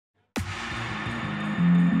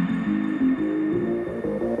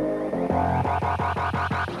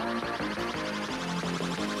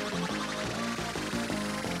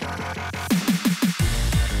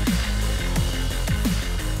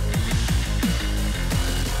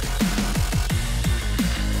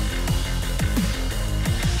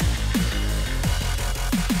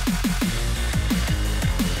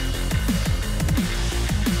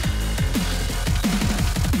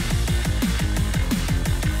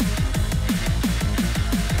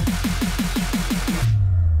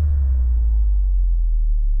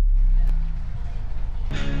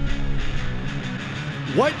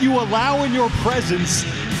What you allow in your presence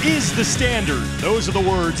is the standard. Those are the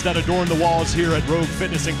words that adorn the walls here at Rogue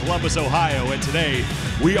Fitness in Columbus, Ohio. And today,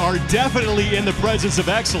 we are definitely in the presence of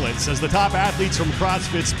excellence as the top athletes from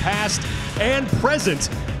CrossFit's past and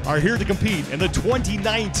present are here to compete in the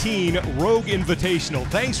 2019 Rogue Invitational.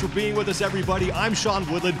 Thanks for being with us, everybody. I'm Sean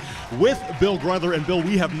Woodland with Bill Grundler. And Bill,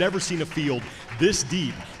 we have never seen a field this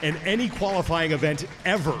deep in any qualifying event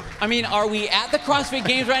ever. I mean, are we at the CrossFit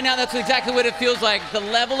Games right now? That's exactly what it feels like. The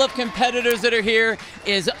level of competitors that are here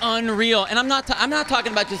is unreal. And I'm not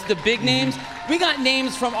talking about just the big names. We got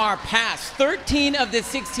names from our past. 13 of the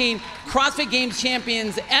 16 CrossFit Games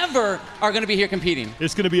champions ever are going to be here competing.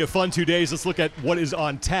 It's going to be a fun 2 days. Let's look at what is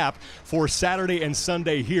on tap for Saturday and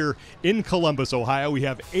Sunday here in Columbus, Ohio. We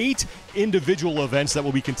have 8 individual events that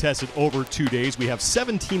will be contested over 2 days. We have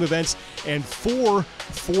 7 team events and 4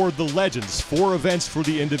 for the legends. 4 events for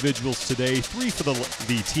the individuals today, 3 for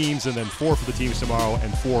the teams, and then 4 for the teams tomorrow,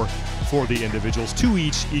 and 4 for the individuals. 2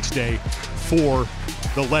 each day for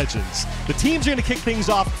the legends. The teams are going to kick things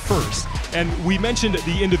off first. And we mentioned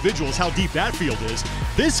the individuals, how deep that field is.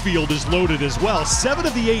 This field is loaded as well. 7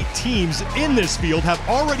 of the 8 teams in this field have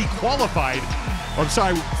already qualified.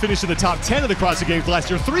 Finished in the top 10 of the CrossFit Games last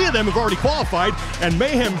year. 3 of them have already qualified, and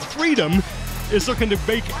Mayhem Freedom is looking to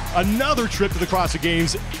make another trip to the CrossFit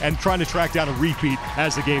Games and trying to track down a repeat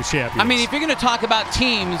as the Games champion. I mean, if you're going to talk about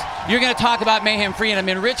teams, you're going to talk about Mayhem Freedom. I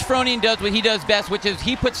mean, Rich Froning does what he does best, which is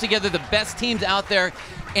he puts together the best teams out there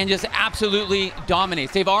and just absolutely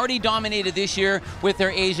dominates. They've already dominated this year with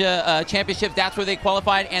their Asia Championship. That's where they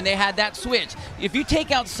qualified, and they had that switch. If you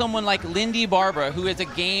take out someone like Lindy Barbara, who is a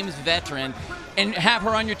Games veteran, and have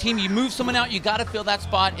her on your team, you move someone out, you got to fill that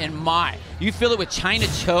spot, and you fill it with China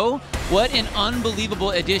Cho. What an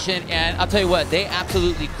unbelievable addition, and I'll tell you what, they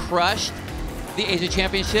absolutely crushed the Asia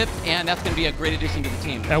Championship, and that's going to be a great addition to the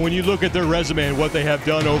team. And when you look at their resume and what they have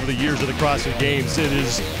done over the years of the CrossFit Games, it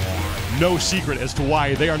is no secret as to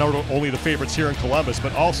why they are not only the favorites here in Columbus,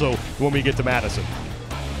 but also when we get to Madison.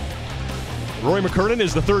 Roy McKernan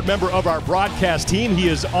is the 3rd member of our broadcast team. He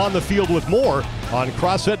is on the field with more on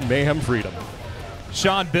CrossFit Mayhem Freedom.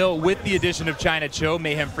 Sean, Bill, with the addition of China Cho,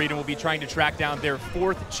 Mayhem Freedom will be trying to track down their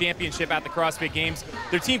 4th championship at the CrossFit Games.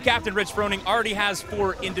 Their team captain, Rich Froning, already has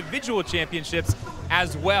 4 individual championships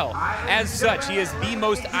as well. As such, he is the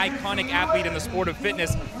most iconic athlete in the sport of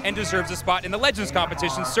fitness and deserves a spot in the Legends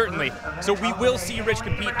competition, certainly. So we will see Rich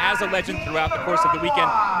compete as a legend throughout the course of the weekend,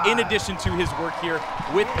 in addition to his work here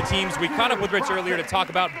with the teams. We caught up with Rich earlier to talk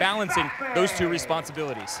about balancing those 2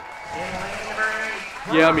 responsibilities.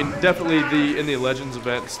 Yeah, I mean, definitely in the Legends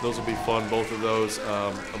events, those will be fun, both of those.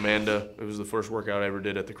 Amanda, it was the first workout I ever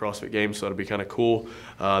did at the CrossFit Games, so that'll be kind of cool.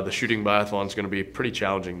 The shooting biathlon is going to be pretty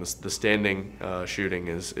challenging. The standing shooting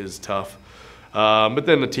is tough. But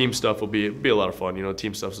then the team stuff will be a lot of fun. You know,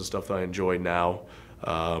 team stuff's the stuff that I enjoy now.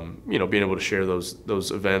 You know, being able to share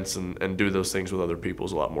those events and do those things with other people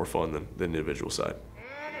is a lot more fun than the individual side.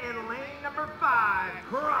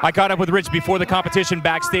 I caught up with Rich before the competition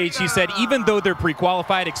backstage. He said even though they're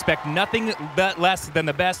pre-qualified, expect nothing less than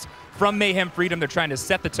the best from Mayhem Freedom. They're trying to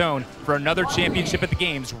set the tone for another championship at the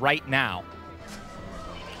Games right now.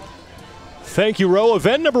 Thank you, Ro.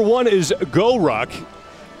 Event number 1 is GoRuck.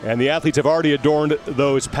 And the athletes have already adorned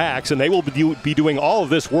those packs, and they will be doing all of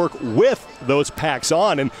this work with those packs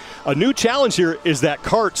on. And a new challenge here is that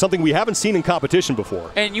cart, something we haven't seen in competition before.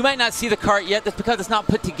 And you might not see the cart yet. That's because it's not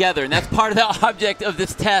put together, and that's part of the object of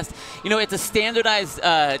this test. You know, it's a standardized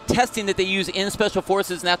testing that they use in Special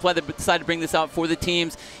Forces, and that's why they decided to bring this out for the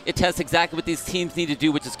teams. It tests exactly what these teams need to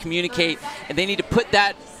do, which is communicate, and they need to put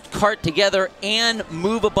that cart together and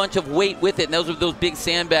move a bunch of weight with it. And those are those big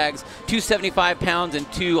sandbags, 275 pounds and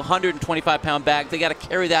 225-pound bags. They got to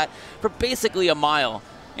carry that for basically a mile,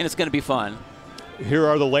 and it's going to be fun. Here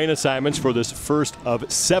are the lane assignments for this first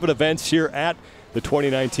of 7 events here at the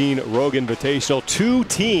 2019 Rogue Invitational. 2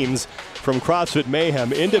 teams from CrossFit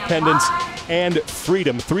Mayhem, Independence and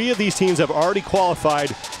Freedom. 3 of these teams have already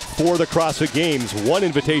qualified for the CrossFit Games. 1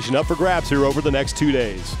 invitation up for grabs here over the next 2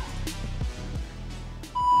 days.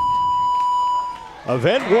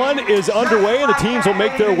 Event 1 is underway, and the teams will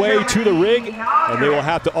make their way to the rig, and they will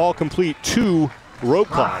have to all complete 2 rope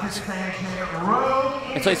climbs.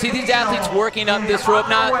 And so I see these athletes working up this rope.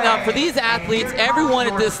 Now for these athletes, everyone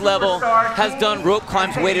at this level has done rope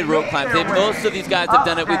climbs, weighted rope climbs. Most of these guys have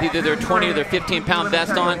done it with either their 20 or their 15-pound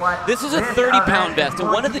vest on. This is a 30-pound vest, and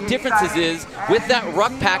one of the differences is with that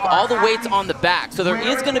ruck pack, all the weight's on the back. So there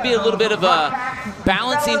is going to be a little bit of a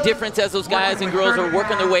balancing difference as those guys and girls are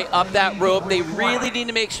working their way up that rope. They really need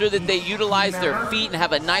to make sure that they utilize their feet and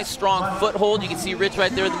have a nice, strong foothold. You can see Rich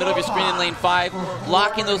right there in the middle of your screen in lane 5,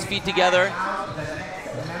 locking those feet together.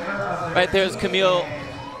 Right there's Camille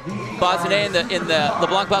Bazinet in the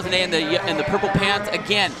LeBlanc Bazinet in the purple pants.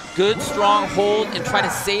 Again, good strong hold and try to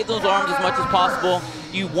save those arms as much as possible.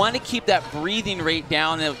 You want to keep that breathing rate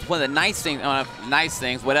down. And it's one of the nice things,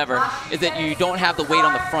 whatever, is that you don't have the weight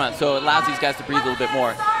on the front, so it allows these guys to breathe a little bit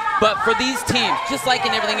more. But for these teams, just like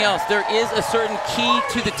in everything else, there is a certain key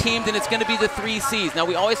to the teams, and it's going to be the 3 C's. Now,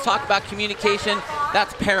 we always talk about communication.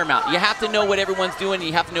 That's paramount. You have to know what everyone's doing, and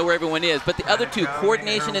you have to know where everyone is. But the other two,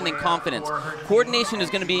 coordination and then confidence. Coordination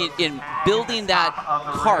is going to be in building that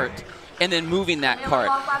cart and then moving that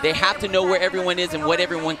cart. They have to know where everyone is and what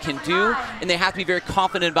everyone can do, and they have to be very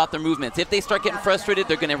confident about their movements. If they start getting frustrated,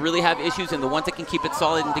 they're going to really have issues, and the ones that can keep it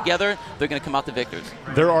solid and together, they're going to come out the victors.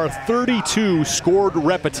 There are 32 scored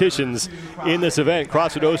repetitions in this event.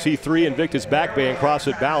 CrossFit OC3, Invictus Back Bay, and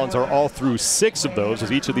CrossFit Balance are all through 6 of those,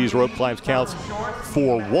 as each of these rope climbs counts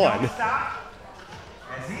for 1. As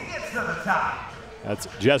he gets to the top. That's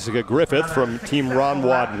Jessica Griffith from Team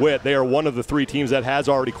Ronwad Witt. They are one of the 3 teams that has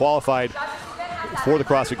already qualified for the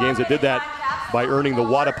CrossFit Games. That did that by earning the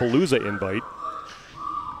Wadapalooza invite.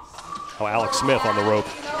 Oh, Alex Smith on the rope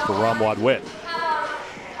for Ronwad Witt.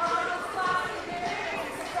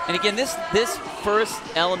 And again, this first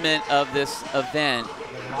element of this event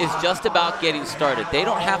is just about getting started. They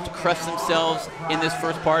don't have to crush themselves in this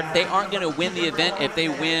first part. They aren't going to win the event if they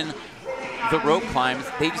win the rope climbs.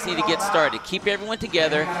 They just need to get started. Keep everyone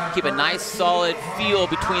together, keep a nice solid feel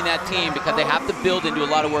between that team, because they have to build and do a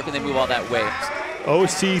lot of work and they move all that weight.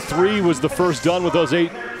 OC3 was the first done with those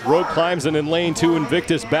 8 rope climbs, and in lane 2,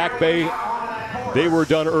 Invictus Back Bay, they were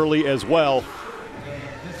done early as well.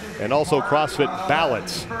 And also CrossFit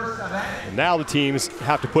Balance. And now the teams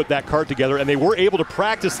have to put that cart together, and they were able to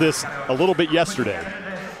practice this a little bit yesterday.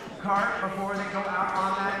 Cart before they go out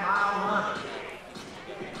on that mile run.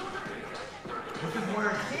 This is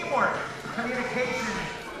where teamwork, communication,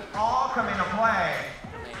 all come into play.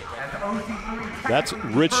 As OC3 that's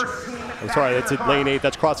Rich, I'm sorry, that's at lane 8,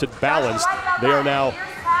 that's CrossFit Balance. They are now,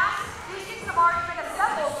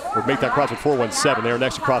 or make that CrossFit 417. They are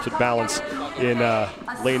next to CrossFit Balance in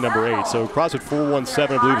lane number 8. So CrossFit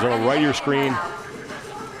 417, I believe, is on the right of your screen.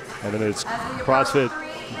 And then it's CrossFit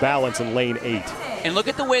Balance in lane 8. And look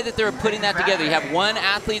at the way that they're putting that together. You have one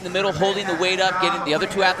athlete in the middle holding the weight up, getting the other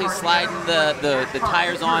 2 athletes sliding the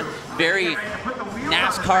tires on. Very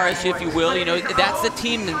NASCAR-ish, if you will. You know, that's the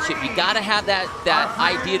teammanship. You got to have that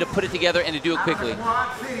idea to put it together and to do it quickly.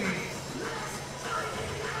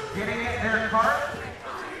 getting it their cart.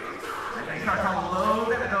 And they start to load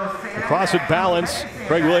those sandbags. CrossFit Balance,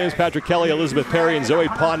 Craig Williams, Patrick Kelly, Elizabeth Perry, and Zoe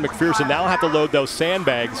Pond McPherson now have to load those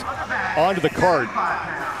sandbags onto the cart.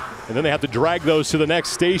 And then they have to drag those to the next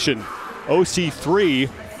station. OC3,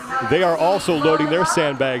 they are also loading their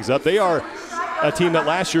sandbags up. They are a team that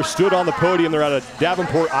last year stood on the podium. They're out of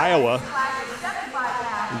Davenport, Iowa.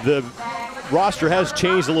 The roster has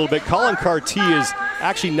changed a little bit. Colin Carty is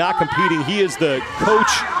actually not competing. He is the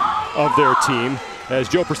coach of their team, as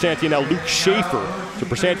Joe Persanti and now Luke Schaefer. So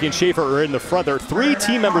Persanti and Schaefer are in the front. There are 3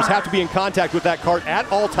 team members have to be in contact with that cart at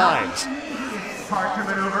all times. Cart to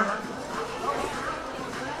maneuver.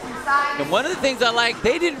 And one of the things I like,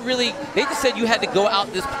 they just said you had to go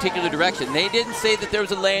out this particular direction. They didn't say that there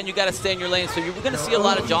was a lane, you got to stay in your lane. So you're going to see a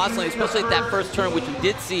lot of jostling, especially at that first turn, which we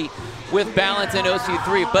did see with Balance and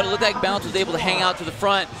OC3. But it looked like Balance was able to hang out to the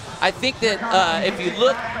front. I think that if you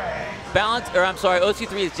look,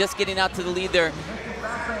 OC3 is just getting out to the lead there.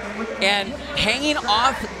 And hanging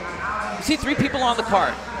off, you see 3 people on the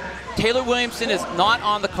cart. Taylor Williamson is not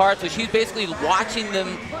on the cart, so she's basically watching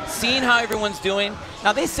them, seeing how everyone's doing.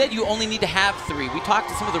 Now, they said you only need to have 3. We talked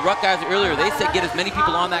to some of the Ruck guys earlier. They said get as many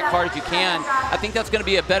people on that cart as you can. I think that's going to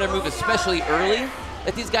be a better move, especially early,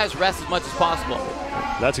 that these guys rest as much as possible.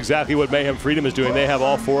 That's exactly what Mayhem Freedom is doing. They have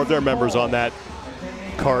all 4 of their members on that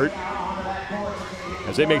cart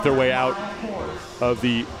as they make their way out of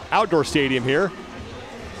the outdoor stadium here.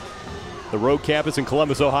 The Rogue campus in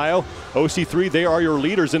Columbus, Ohio. OC3, they are your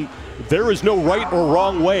leaders, and there is no right or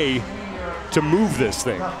wrong way to move this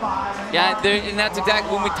thing. Yeah, and that's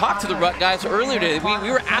exactly when we talked to the Ruck guys earlier today.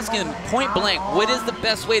 We were asking him point blank, what is the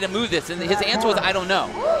best way to move this? And his answer was, I don't know.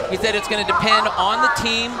 He said it's going to depend on the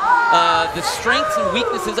team, the strengths and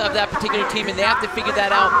weaknesses of that particular team, and they have to figure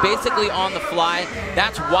that out basically on the fly.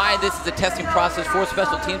 That's why this is a testing process for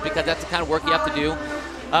special teams, because that's the kind of work you have to do.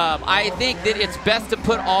 I think that it's best to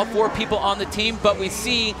put all 4 people on the team, but we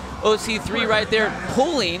see OC3 right there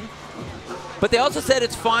pulling, but they also said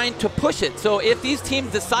it's fine to push it. So if these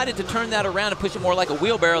teams decided to turn that around and push it more like a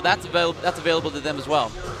wheelbarrow, that's available to them as well.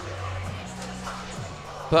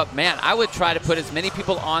 But man, I would try to put as many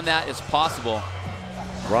people on that as possible.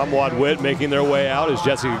 Ramwad Witt making their way out as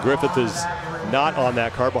Jessica Griffith is not on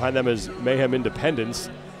that cart. Behind them is Mayhem Independence,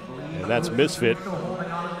 and that's Misfit.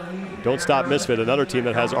 Don't Stop Misfit, another team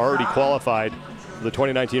that has already qualified for the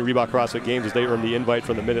 2019 Reebok CrossFit Games as they earned the invite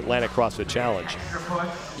from the Mid-Atlantic CrossFit Challenge.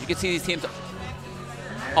 You can see these teams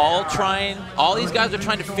all these guys are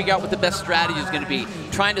trying to figure out what the best strategy is going to be,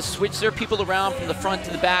 trying to switch their people around from the front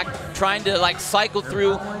to the back, trying to like cycle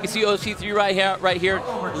through. You see OC3 right here,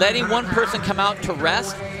 letting one person come out to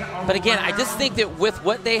rest. But again, I just think that with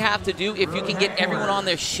what they have to do, if you can get everyone on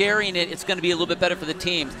there sharing it, it's going to be a little bit better for the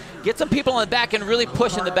teams. Get some people on the back and really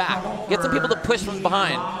push in the back. Get some people to push from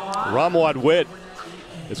behind. Ramwad Witt,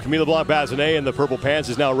 as Camille LeBlanc-Bazinet in the purple pants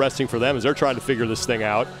is now resting for them as they're trying to figure this thing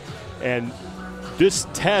out. And this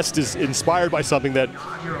test is inspired by something that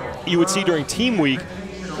you would see during Team Week,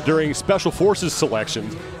 during Special Forces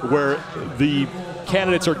selections, where the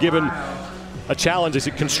candidates are given a challenge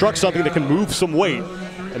to construct something that can move some weight.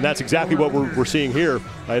 And that's exactly what we're seeing here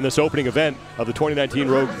in this opening event of the 2019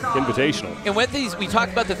 Rogue Invitational. And with these, we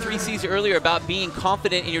talked about the 3 C's earlier about being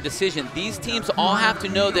confident in your decision. These teams all have to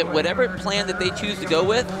know that whatever plan that they choose to go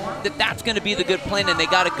with, that's going to be the good plan, and they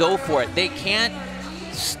got to go for it. They can't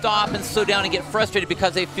stop and slow down and get frustrated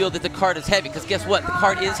because they feel that the cart is heavy, because guess what? The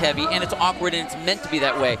cart is heavy and it's awkward and it's meant to be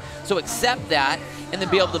that way. So accept that and then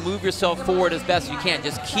be able to move yourself forward as best you can.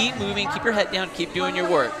 Just keep moving, keep your head down, keep doing your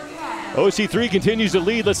work. OC3 continues to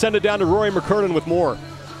lead. Let's send it down to Rory McKernan with more.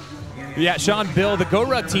 Yeah, Sean, Bill, the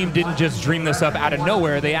GoRuck team didn't just dream this up out of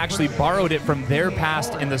nowhere. They actually borrowed it from their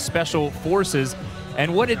past in the Special Forces.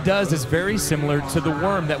 And what it does is very similar to the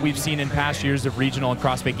Worm that we've seen in past years of regional and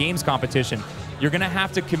CrossFit Games competition. You're going to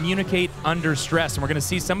have to communicate under stress, and we're going to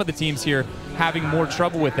see some of the teams here having more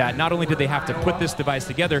trouble with that. Not only do they have to put this device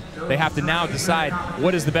together, they have to now decide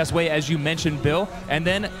what is the best way, as you mentioned, Bill, and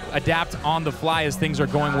then adapt on the fly as things are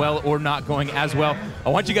going well or not going as well. I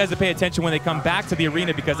want you guys to pay attention when they come back to the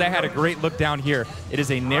arena, because I had a great look down here. It is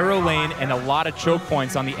a narrow lane and a lot of choke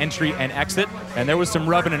points on the entry and exit, and there was some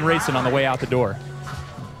rubbing and racing on the way out the door.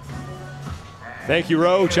 Thank you,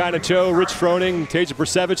 Ro, China Cho, Rich Froning, Teja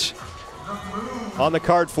Persevich on the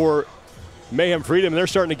card for Mayhem Freedom. They're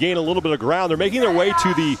starting to gain a little bit of ground. They're making their way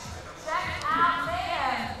to the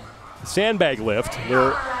sandbag lift. There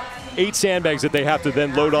are 8 sandbags that they have to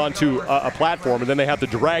then load onto a platform, and then they have to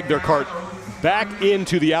drag their cart back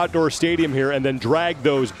into the outdoor stadium here and then drag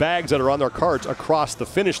those bags that are on their carts across the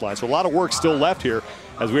finish line. So a lot of work still left here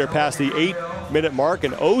as we are past the 8-minute mark.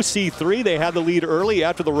 And OC3, they had the lead early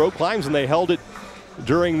after the rope climbs, and they held it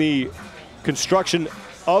during the construction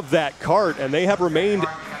of that cart, and they have remained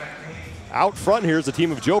out front. Here's the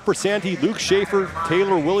team of Joe Persanti, Luke Schaefer,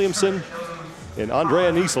 Taylor Williamson, and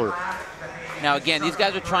Andrea Niesler. Now again, these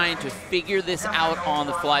guys are trying to figure this out on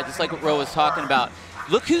the fly, just like what Ro was talking about.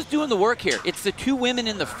 Look who's doing the work here. It's the 2 women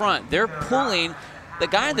in the front. They're pulling. The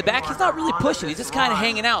guy in the back, he's not really pushing. He's just kind of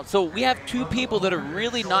hanging out. So we have 2 people that are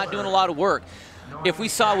really not doing a lot of work. If we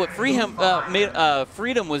saw what Freedom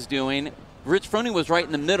was doing, Rich Froning was right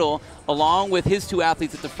in the middle, along with his 2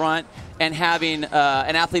 athletes at the front and having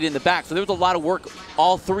an athlete in the back. So there was a lot of work,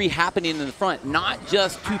 all 3 happening in the front, not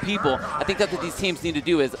just 2 people. I think that's what these teams need to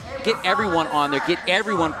do, is get everyone on there, get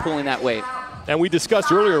everyone pulling that weight. And we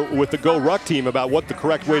discussed earlier with the GoRuck team about what the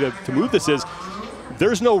correct way to move this is.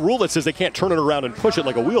 There's no rule that says they can't turn it around and push it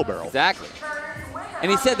like a wheelbarrow. Exactly. And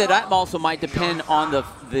he said that also might depend on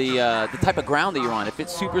the type of ground that you're on. If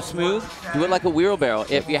it's super smooth, do it like a wheelbarrow.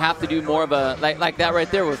 If you have to do more of a, like that right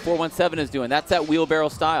there, what 417 is doing, that's that wheelbarrow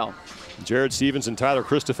style. Jared Stevens and Tyler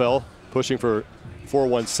Christoffel pushing for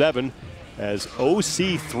 417 as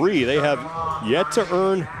OC3. They have yet to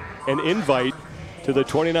earn an invite to the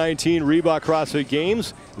 2019 Reebok CrossFit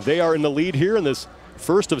Games. They are in the lead here in this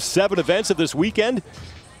first of 7 events of this weekend,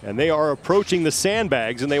 and they are approaching the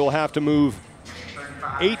sandbags, and they will have to move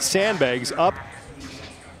 8 sandbags up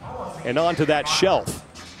and onto that shelf.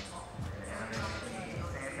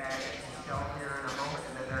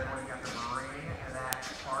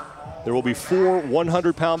 There will be 4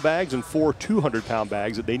 100-pound bags and 4 200-pound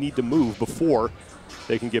bags that they need to move before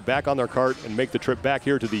they can get back on their cart and make the trip back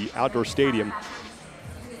here to the outdoor stadium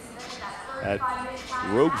at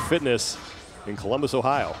Rogue Fitness in Columbus,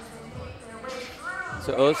 Ohio.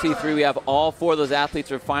 So OC3, we have all 4 of those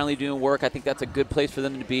athletes are finally doing work. I think that's a good place for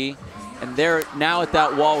them to be. And they're now at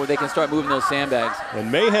that wall where they can start moving those sandbags.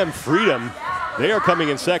 And Mayhem Freedom, they are coming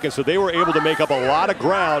in second, so they were able to make up a lot of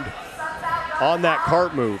ground on that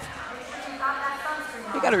cart move.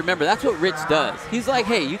 You got to remember, that's what Rich does. He's like,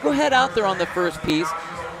 hey, you go ahead out there on the first piece,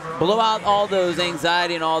 blow out all those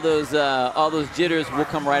anxiety and all those jitters. We'll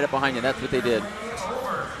come right up behind you. That's what they did.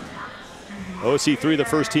 OC3, the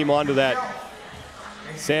first team onto that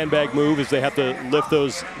sandbag move as they have to lift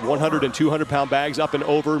those 100 and 200-pound bags up and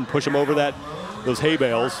over and push them over those hay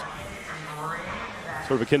bales.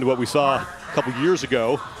 Sort of akin to what we saw a couple years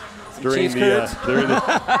ago during the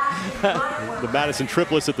Madison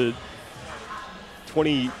triplets at the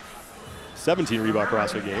 2017 Reebok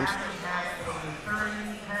CrossFit Games.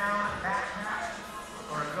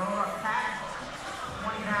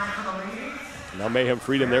 Now Mayhem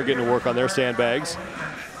Freedom, they're getting to work on their sandbags.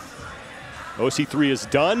 OC3 is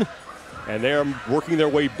done, and they're working their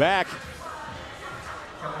way back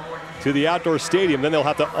to the outdoor stadium. Then they'll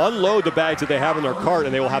have to unload the bags that they have in their cart,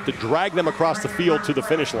 and they will have to drag them across the field to the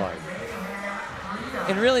finish line.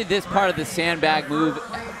 And really this part of the sandbag move,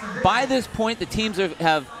 by this point, the teams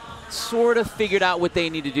have sort of figured out what they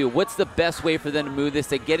need to do. What's the best way for them to move this?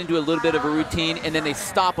 They get into a little bit of a routine, and then they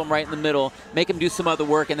stop them right in the middle, make them do some other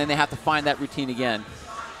work, and then they have to find that routine again.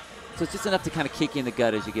 So it's just enough to kind of kick you in the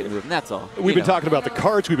gut as you get moving. That's all. We've been talking about the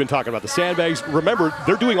carts. We've been talking about the sandbags. Remember,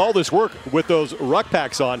 they're doing all this work with those ruck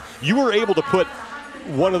packs on. You were able to put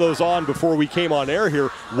one of those on before we came on air here.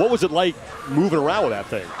 What was it like moving around with that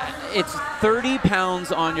thing? It's 30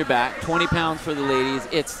 pounds on your back, 20 pounds for the ladies.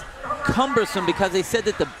 It's cumbersome because they said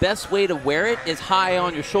that the best way to wear it is high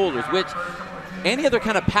on your shoulders, which any other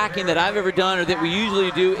kind of packing that I've ever done or that we usually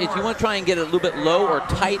do, if you want to try and get it a little bit low or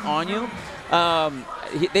tight on you,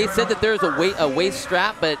 they said that there's a waist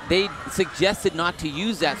strap, but they suggested not to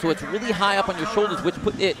use that. So it's really high up on your shoulders, which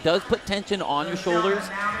it does put tension on your shoulders,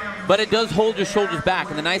 but it does hold your shoulders back.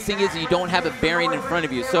 And the nice thing is you don't have it bearing in front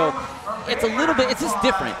of you. So it's a little bit, it's just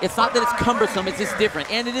different. It's not that it's cumbersome, it's just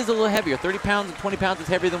different. And it is a little heavier. 30 pounds and 20 pounds is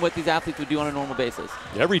heavier than what these athletes would do on a normal basis.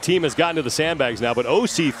 Every team has gotten to the sandbags now, but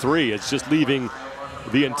OC3 is just leaving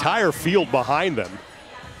the entire field behind them,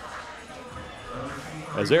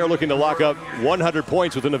 as they're looking to lock up 100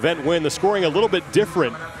 points with an event win. The scoring a little bit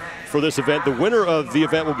different for this event. The winner of the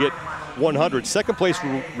event will get 100. Second place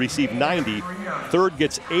will receive 90. Third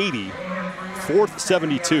gets 80. Fourth,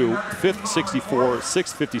 72. Fifth, 64.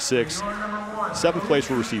 Sixth, 56. Seventh place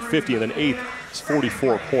will receive 50. And then eighth is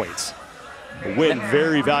 44 points. A win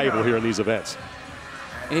very valuable here in these events.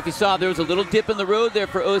 And if you saw, there was a little dip in the road there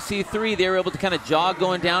for OC3. They were able to kind of jog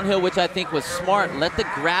going downhill, which I think was smart. Let the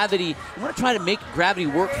gravity, you want to try to make gravity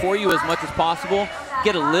work for you as much as possible.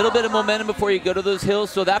 Get a little bit of momentum before you go to those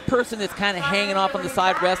hills. So that person that's kind of hanging off on the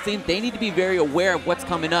side resting, they need to be very aware of what's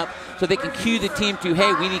coming up so they can cue the team to,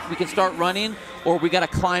 hey, we can start running, or we got to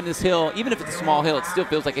climb this hill. Even if it's a small hill, it still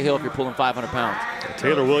feels like a hill if you're pulling 500 pounds.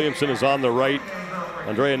 Taylor Williamson is on the right.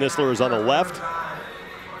 Andrea Nisler is on the left,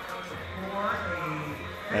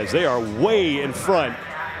 as they are way in front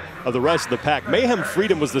of the rest of the pack. Mayhem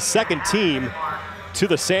Freedom was the second team to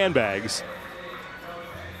the sandbags.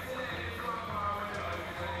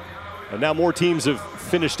 And now more teams have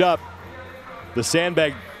finished up the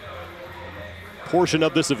sandbag portion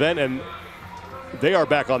of this event, and they are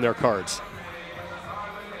back on their carts.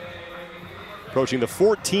 Approaching the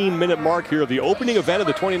 14-minute mark here of the opening event of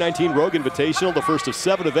the 2019 Rogue Invitational, the first of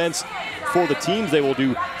 7 events for the teams. They will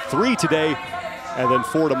do 3 today and then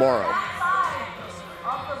 4 tomorrow.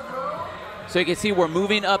 So you can see we're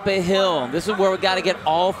moving up a hill. This is where we got to get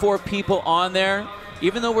all 4 people on there.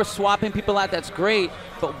 Even though we're swapping people out, that's great,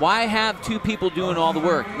 but why have 2 people doing all the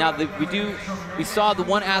work? Now, we saw the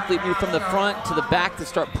one athlete move from the front to the back to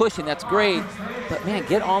start pushing. That's great, but man,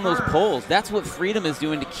 get on those poles. That's what Freedom is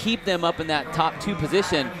doing to keep them up in that top 2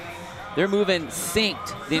 position. They're moving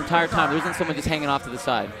synced the entire time. There isn't someone just hanging off to the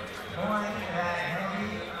side.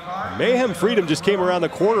 Mayhem Freedom just came around the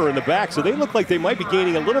corner in the back, so they look like they might be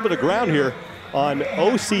gaining a little bit of ground here on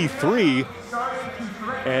OC3.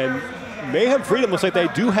 And Mayhem Freedom looks like they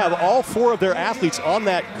do have all 4 of their athletes on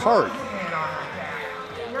that cart.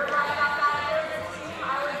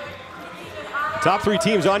 Top 3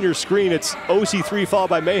 teams on your screen. It's OC3 followed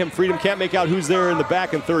by Mayhem Freedom. Can't make out who's there in the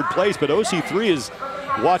back in 3rd place, but OC3 is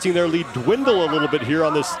watching their lead dwindle a little bit here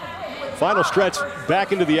on this final stretch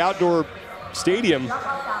back into the outdoor stadium.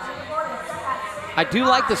 I do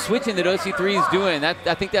like the switching that OC3 is doing. I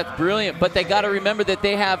think that's brilliant, but they got to remember that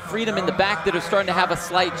they have Freedom in the back that are starting to have a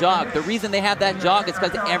slight jog. The reason they have that jog is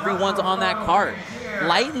because everyone's on that cart.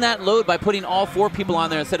 Lighten that load by putting all 4 people on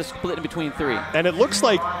there instead of splitting between 3. And it looks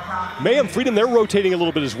like Mayhem Freedom, they're rotating a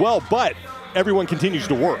little bit as well, but everyone continues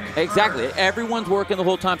to work. Exactly. Everyone's working the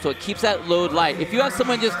whole time, so it keeps that load light. If you have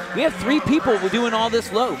someone we have 3 people doing all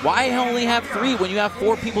this load. Why only have 3 when you have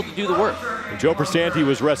 4 people to do the work? And Joe Perstanti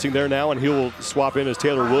was resting there now, and he will swap in as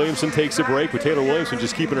Taylor Williamson takes a break, with Taylor Williamson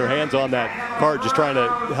just keeping her hands on that cart, just trying to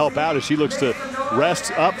help out as she looks to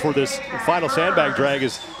rest up for this final sandbag drag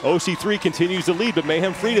as OC3 continues to lead, but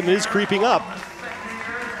Mayhem Freedom is creeping up.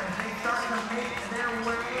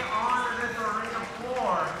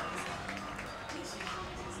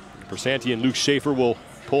 Persanti and Luke Schaefer will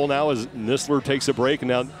pull now as Nistler takes a break, and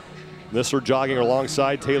now Nistler jogging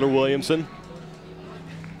alongside Taylor Williamson.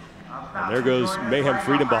 And there goes Mayhem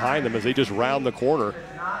Freedom behind them as they just round the corner.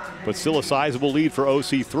 But still a sizable lead for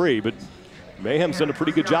OC3. But Mayhem's done a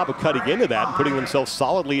pretty good job of cutting into that and putting themselves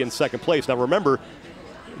solidly in second place. Now remember,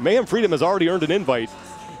 Mayhem Freedom has already earned an invite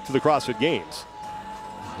to the CrossFit Games.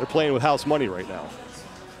 They're playing with house money right now.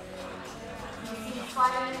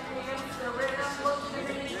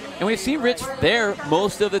 And we've seen Rich there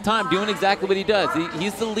most of the time doing exactly what he does.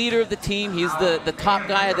 He's the leader of the team. He's the top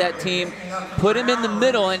guy of that team. Put him in the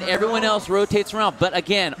middle and everyone else rotates around. But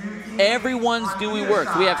again, everyone's doing work.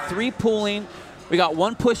 So we have 3 pulling. We got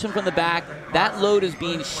 1 pushing from the back. That load is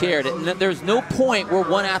being shared. And there's no point where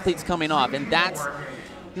one athlete's coming off. And that's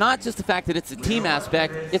not just the fact that it's the team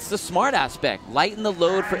aspect, it's the smart aspect. Lighten the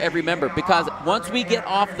load for every member, because once we get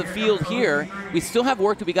off the field here, we still have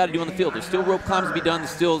work that we got to do on the field. There's still rope climbs to be done.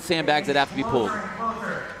 There's still sandbags that have to be pulled.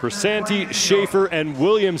 Persanti, Schaefer, and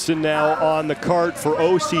Williamson now on the cart for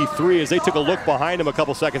OC3 as they took a look behind them a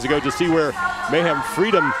couple seconds ago to see where Mayhem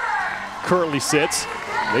Freedom currently sits.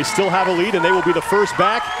 They still have a lead, and they will be the first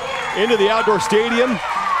back into the outdoor stadium.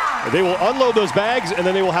 They will unload those bags, and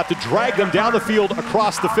then they will have to drag them down the field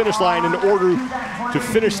across the finish line in order to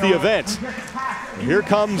finish the event. And here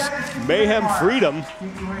comes Mayhem Freedom,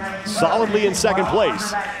 solidly in second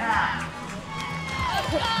place.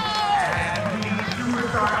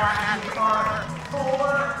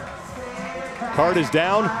 Cart is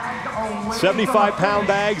down, 75-pound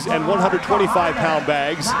bags and 125-pound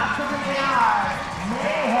bags.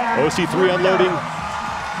 OC3 unloading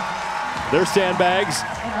their sandbags.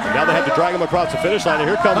 And now they have to drag them across the finish line. And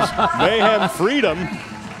here comes Mayhem Freedom.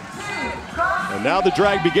 And now the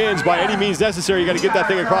drag begins. By any means necessary, you got to get that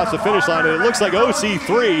thing across the finish line. And it looks like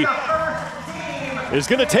OC3 is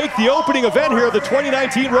going to take the opening event here of the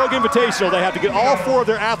 2019 Rogue Invitational. They have to get all 4 of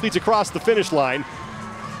their athletes across the finish line.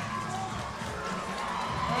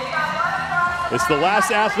 It's the last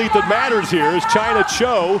athlete that matters here as China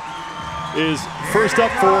Cho is first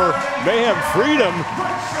up for Mayhem Freedom.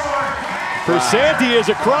 Persanti is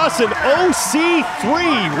across an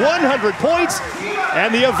OC3, 100 points,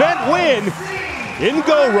 and the event win in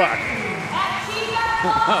GoRuck.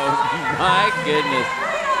 Oh my goodness.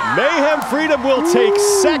 Mayhem Freedom will take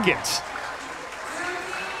second.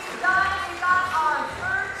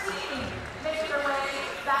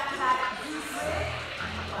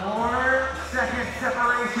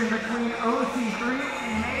 Separation between OC3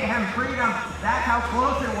 and Mayhem Freedom. That's how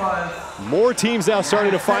close it was. More teams now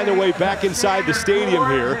starting to find their way back inside the stadium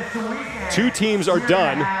here. 2 teams are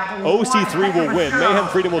done. OC3 will win. Mayhem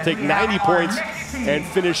Freedom will take 90 points and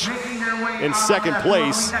finish in second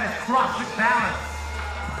place.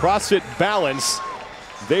 CrossFit Balance,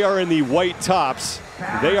 they are in the white tops.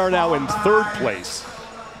 They are now in third place,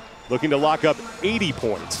 looking to lock up 80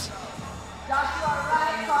 points.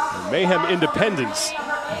 Mayhem Independence,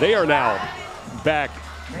 they are now back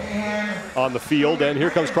on the field, and here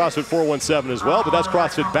comes CrossFit 417 as well, but that's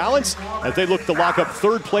CrossFit Balance as they look to lock up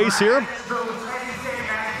third place here.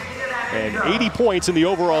 And 80 points in the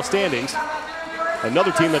overall standings.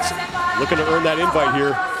 Another team that's looking to earn that invite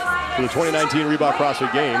here for the 2019 Reebok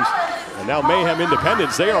CrossFit Games. And now Mayhem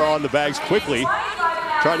Independence, they are on the bags quickly,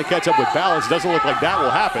 trying to catch up with Balance. Doesn't look like that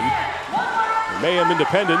will happen. And Mayhem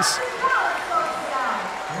Independence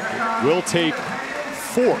will take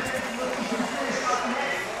 4th.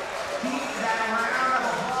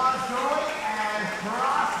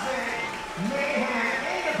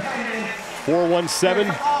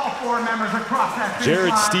 .417.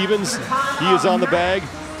 Jared Stevens, he is on the bag,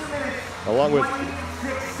 along with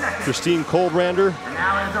Christine Colbrander.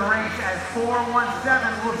 Now in the race as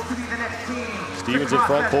 417 looks to be the next team. Stevens in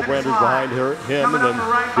front, Colbrander's behind him, and then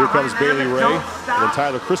here comes Bailey Ray, and then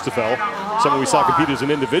Tyler Christoffel, someone we saw compete as an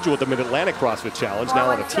individual at the Mid-Atlantic CrossFit Challenge, now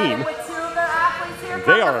on a team.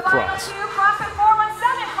 They are across.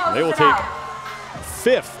 And they will take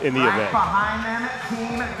 5th in the event. Behind them,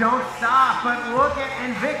 team Don't Stop, but look at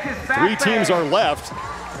Invictus Back 3 teams are left.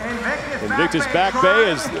 Invictus Back Bay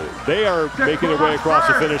as they are making their way across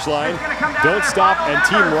the finish line. Don't Stop and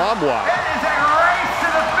Team Ramwad.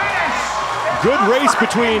 Good race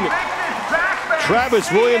between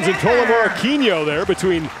Travis Williams and Tolomar Aquino there,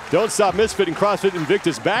 between Don't Stop Misfit and CrossFit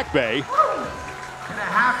Invictus Back Bay.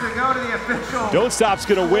 Don't Stop's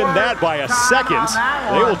going to win that by a second.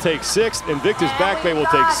 They will take 6th. Invictus Back Bay will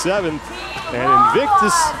take 7th. And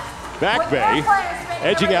Invictus Back Bay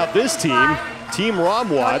edging out this team, Team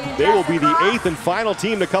Ramwad. They will be the 8th and final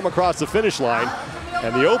team to come across the finish line.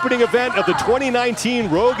 And the opening event of the 2019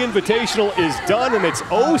 Rogue Invitational is done, and it's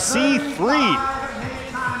OC3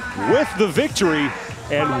 with the victory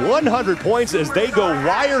and 100 points as they go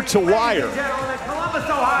wire to wire.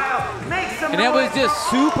 And that was just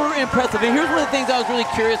super impressive. And here's one of the things I was really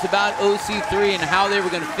curious about OC3 and how they were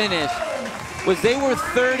going to finish, was they were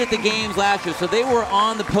third at the games last year, so they were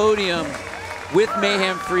on the podium with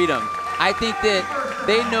Mayhem Freedom. I think that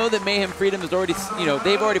they know that Mayhem Freedom is already,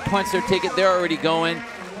 they've already punched their ticket, they're already going.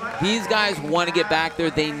 These guys want to get back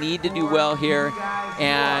there. They need to do well here.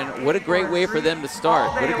 And what a great way for them to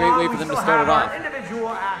start. What a great way for them to start it off. Individual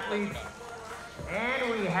athletes,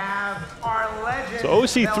 and we have our legends. So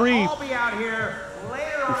OC3, all be out here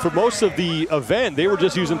later on for most of the event, they were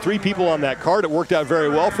just using 3 people on that cart. It worked out very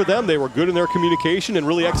well for them. They were good in their communication and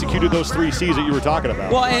really executed those 3 C's that you were talking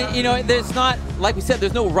about. Well, and there's not, like we said,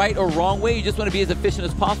 there's no right or wrong way. You just want to be as efficient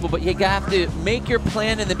as possible, but you have to make your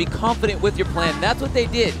plan and then be confident with your plan. And that's what they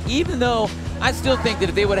did, even though I still think that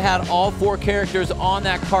if they would have had all 4 characters on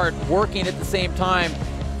that cart working at the same time,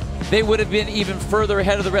 they would have been even further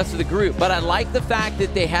ahead of the rest of the group. But I like the fact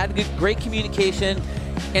that they had great communication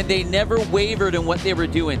and they never wavered in what they were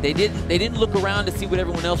doing. They didn't look around to see what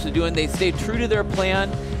everyone else was doing. They stayed true to their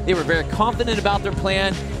plan. They were very confident about their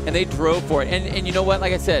plan, and they drove for it. And you know what?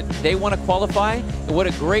 Like I said, they want to qualify. And what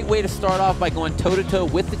a great way to start off by going toe-to-toe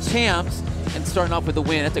with the champs and starting off with a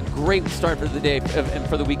win. That's a great start for the day and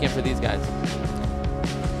for the weekend for these guys.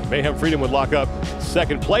 Mayhem Freedom would lock up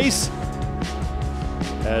 2nd place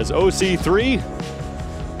as OC3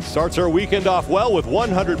 starts our weekend off well with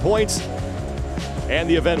 100 points and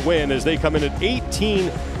the event win as they come in at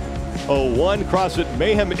 18:01. CrossFit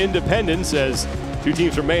Mayhem Independence as 2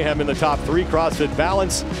 teams from Mayhem in the top 3. CrossFit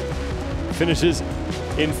Balance finishes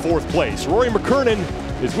in 4th place. Rory McKernan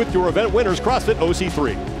is with your event winners, CrossFit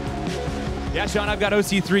OC3. Yeah, Sean, I've got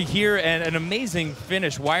OC3 here, and an amazing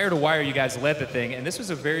finish. Wire to wire, you guys led the thing, and this was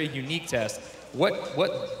a very unique test.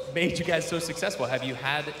 What made you guys so successful? Have you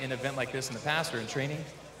had an event like this in the past or in training?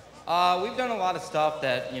 We've done a lot of stuff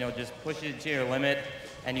that, just pushes you to your limit,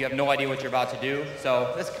 and you have no idea what you're about to do.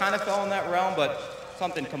 So this kind of fell in that realm, but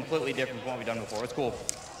something completely different from what we've done before. It's cool.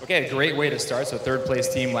 Okay, great way to start. So 3rd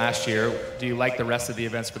place team last year. Do you like the rest of the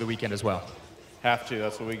events for the weekend as well? Have to.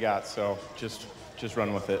 That's what we got. So just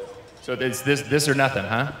run with it. So it's this or nothing,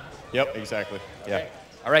 huh? Yep, exactly. Yeah. Okay.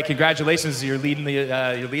 All right, congratulations. You're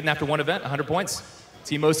leading after one event, 100 points.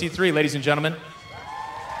 Team OC3, ladies and gentlemen.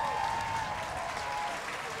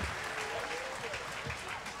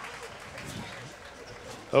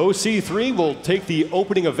 OC3 will take the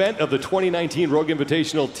opening event of the 2019 Rogue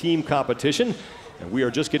Invitational team competition. And we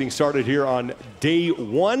are just getting started here on day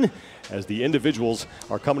 1 as the individuals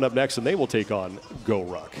are coming up next and they will take on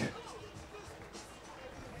GoRuck.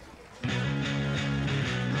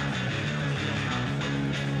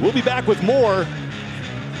 We'll be back with more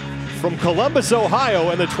from Columbus, Ohio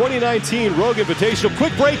and the 2019 Rogue Invitational.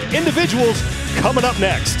 Quick break, individuals coming up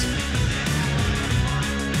next.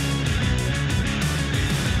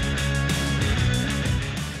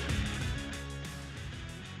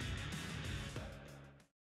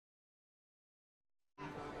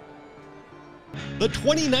 The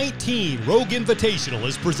 2019 Rogue Invitational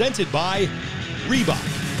is presented by Reebok.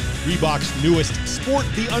 Reebok's newest Sport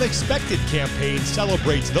the Unexpected campaign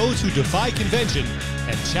celebrates those who defy convention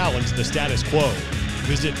and challenge the status quo.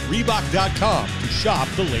 Visit Reebok.com to shop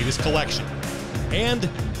the latest collection. And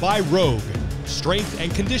by Rogue, strength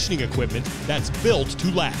and conditioning equipment that's built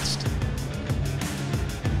to last.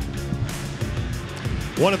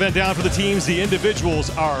 One event down for the teams. The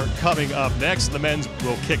individuals are coming up next. The men's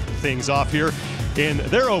will kick things off here in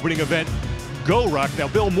their opening event, GoRuck. Now,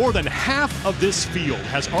 Bill, more than half of this field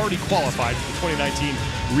has already qualified for the 2019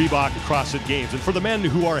 Reebok CrossFit Games. And for the men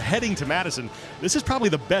who are heading to Madison, this is probably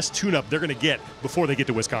the best tune-up they're going to get before they get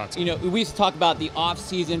to Wisconsin. We used to talk about the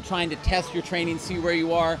off-season, trying to test your training, see where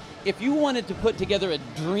you are. If you wanted to put together a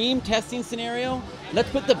dream testing scenario, let's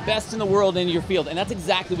put the best in the world into your field. And that's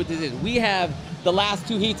exactly what this is. We have the last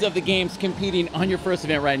 2 heats of the games competing on your first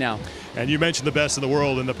event right now. And you mentioned the best in the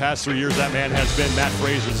world. In the past 3 years, that man has been Matt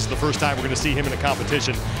Fraser. This is the first time we're going to see him in a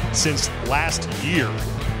competition since last year.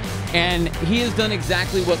 And he has done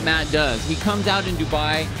exactly what Matt does. He comes out in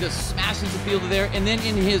Dubai, just smashes the field there, and then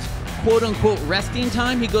in his quote-unquote resting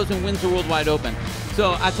time, he goes and wins the World Wide Open.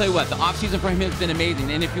 So I tell you what, the off-season for him has been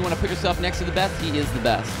amazing. And if you want to put yourself next to the best, he is the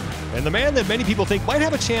best. And the man that many people think might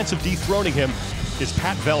have a chance of dethroning him is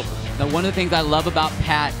Pat Vellner. Now, one of the things I love about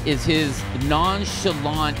Pat is his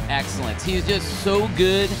nonchalant excellence. He's just so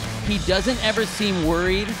good. He doesn't ever seem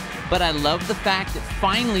worried, but I love the fact that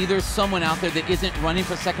finally there's someone out there that isn't running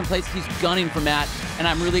for second place. He's gunning for Matt, and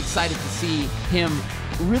I'm really excited to see him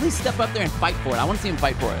really step up there and fight for it. I want to see him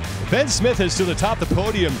fight for it. Ben Smith has stood atop the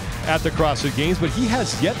podium at the CrossFit Games, but he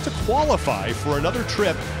has yet to qualify for another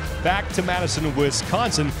trip back to Madison,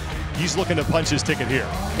 Wisconsin. He's looking to punch his ticket here.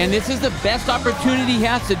 And this is the best opportunity he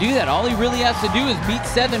has to do that. All he really has to do is beat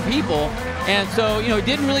 7 people. And so, you know, he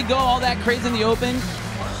didn't really go all that crazy in the open.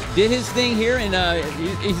 Did his thing here, and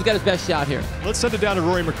he's got his best shot here. Let's send it down to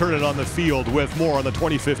Rory McKernan on the field with more on the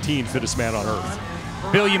 2015 Fittest Man on Earth.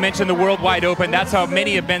 Bill, you mentioned the Worldwide Open. That's how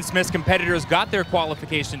many of Ben Smith's competitors got their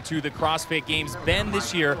qualification to the CrossFit Games. Ben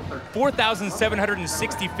this year,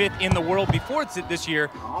 4,765th in the world. Before this year,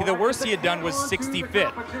 the worst he had done was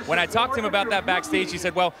 65th. When I talked to him about that backstage, he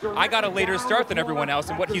said, well, I got a later start than everyone else.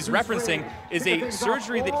 And what he's referencing is a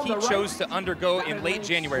surgery that he chose to undergo in late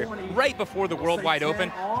January, right before the Worldwide Open.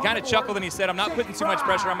 He kind of chuckled and he said, I'm not putting too much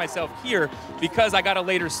pressure on myself here because I got a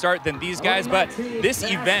later start than these guys. But this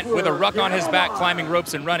event with a ruck on his back, climbing ropes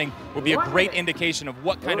and running, will be a great indication of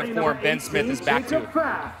what kind of form Ben Smith is back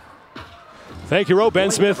to. Thank you, Ro. Ben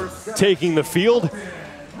Smith taking the field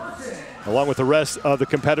along with the rest of the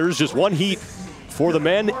competitors. Just one heat for the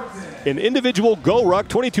men. An individual GoRuck,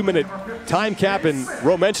 22-minute time cap, and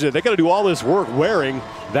Ro mentioned it. They got to do all this work wearing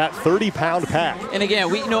that 30-pound pack. And again,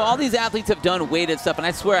 we know all these athletes have done weighted stuff, and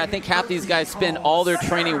I swear I think half these guys spend all their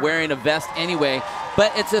training wearing a vest anyway.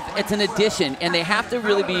 But it's an addition, and they have to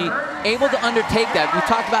really be able to undertake that. We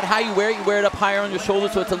talked about how you wear it up higher on your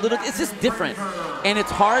shoulders, so it's just different. And it's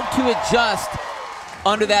hard to adjust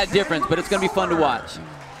under that difference, but it's going to be fun to watch.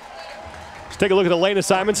 Let's take a look at the lane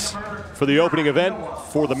assignments for the opening event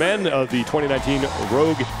for the men of the 2019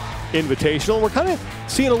 Rogue Invitational. We're kind of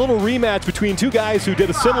seeing a little rematch between two guys who did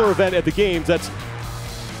a similar event at the Games. That's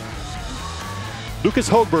Lucas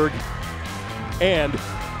Hogberg and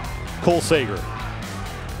Cole Sager.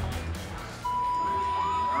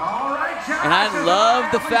 And I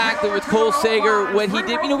love the fact that with Cole Sager, what he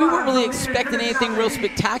did, you know, we weren't really expecting anything real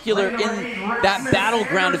spectacular in that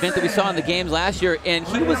battleground event that we saw in the Games last year, and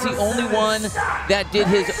he was the only one that did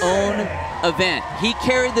his own event. He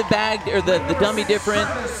carried the bag, or the dummy different,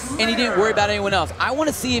 and he didn't worry about anyone else. I want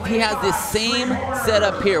to see if he has this same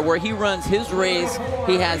setup here, where he runs his race,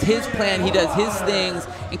 he has his plan, he does his things,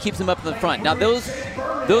 and keeps them up in the front. Now those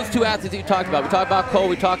two athletes that you talked about, we talked about Cole,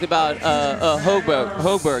 we talked about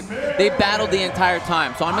Hogberg, they battled the entire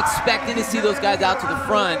time. So I'm expecting to see those guys out to the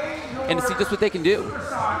front and to see just what they can do.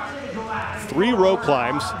 3 rope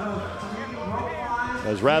climbs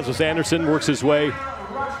as Rasmus Anderson works his way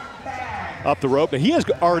up the rope. Now he has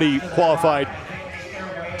already qualified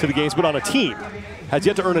to the Games, but on a team. Has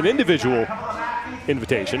yet to earn an individual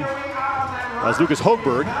invitation. As Lucas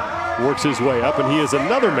Hogberg works his way up, and he is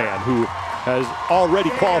another man who has already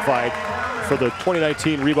qualified for the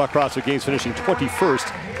 2019 Reebok CrossFit Games, finishing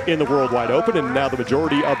 21st in the Worldwide Open. And now the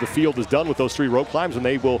majority of the field is done with those 3 rope climbs, and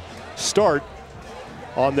they will start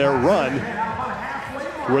on their run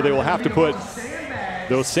where they will have to put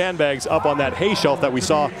those sandbags up on that hay shelf that we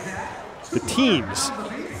saw the teams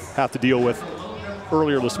have to deal with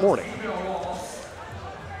earlier this morning.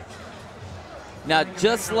 Now,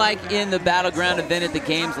 just like in the battleground event at the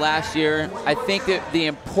Games last year, I think that the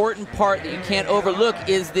important part that you can't overlook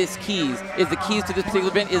is the keys to this particular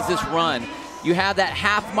event is this run. You have that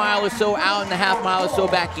half mile or so out and the half mile or so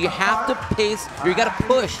back. You have to pace, or you got to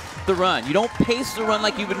push the run. You don't pace the run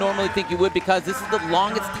like you would normally think you would, because this is the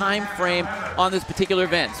longest time frame on this particular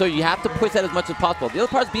event. So you have to push that as much as possible. The other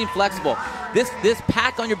part is being flexible. This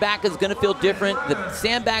pack on your back is going to feel different. The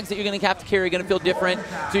sandbags that you're going to have to carry are going to feel different.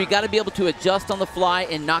 So you got to be able to adjust on the fly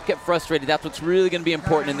and not get frustrated. That's what's really going to be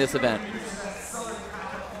important in this event.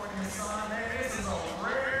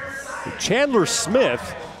 Chandler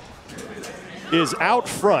Smith is out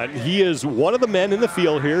front. He is one of the men in the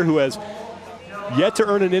field here who has yet to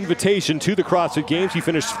earn an invitation to the CrossFit Games. He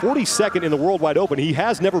finished 42nd in the Worldwide Open. He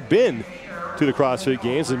has never been to the CrossFit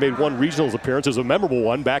Games and made one regionals appearance, as a memorable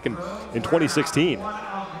one back in 2016.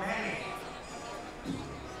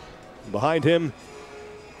 Behind him,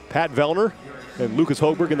 Pat Vellner and Lucas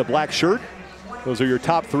Hogberg in the black shirt. Those are your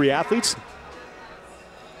top 3 athletes.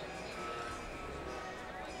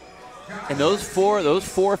 And those four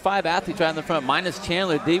or 5 athletes right in the front, minus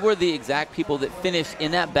Chandler, they were the exact people that finished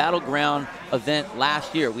in that battleground event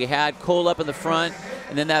last year. We had Cole up in the front,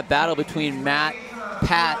 and then that battle between Matt,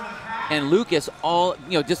 Pat, and Lucas, all,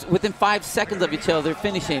 you know, just within 5 seconds of each other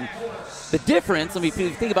finishing. The difference, I mean, if you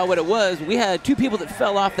think about what it was, we had 2 people that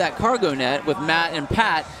fell off that cargo net with Matt and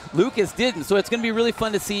Pat. Lucas didn't, so it's going to be really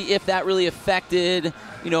fun to see if that really affected,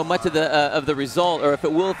 you know, much of the result, or if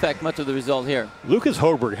it will affect much of the result here. Lucas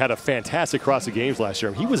Hogberg had a fantastic CrossFit Games last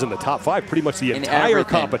year. He was in the top 5 pretty much the entire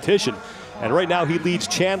competition. And right now he leads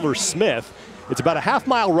Chandler Smith It's about a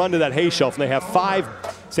half-mile run to that hay shelf, and they have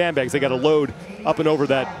 5 sandbags they got to load up and over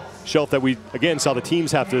that shelf that we, again, saw the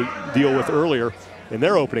teams have to deal with earlier in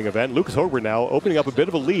their opening event. Lucas Hochberg now opening up a bit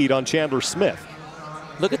of a lead on Chandler Smith.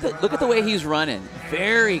 Look at the way he's running.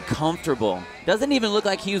 Very comfortable. Doesn't even look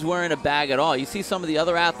like he's wearing a bag at all. You see some of the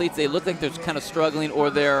other athletes, they look like they're kind of struggling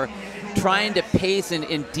or they're trying to pace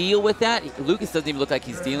and deal with that. Lucas doesn't even look like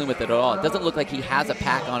he's dealing with it at all. It doesn't look like he has a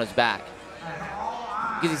pack on his back.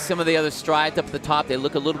 You see some of the other strides up at the top, they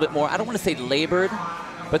look a little bit more, I don't want to say labored,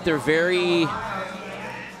 but they're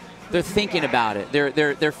thinking about it.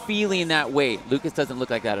 They're feeling that weight. Lucas doesn't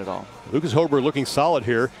look like that at all. Lucas Hochberg looking solid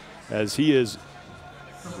here as he is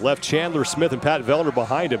left Chandler Smith and Pat Vellner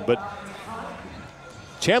behind him, but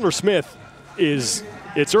Chandler Smith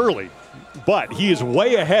it's early, but he is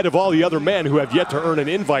way ahead of all the other men who have yet to earn an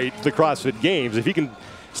invite to the CrossFit Games. If he can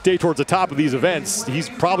stay towards the top of these events, he's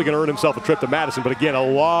probably going to earn himself a trip to Madison, but again, a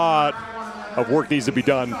lot of work needs to be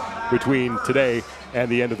done between today and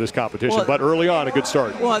the end of this competition. Well, but early on, a good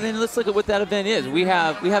start. Well, then let's look at what that event is. We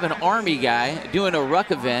have an Army guy doing a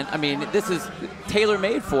Ruck event. I mean, this is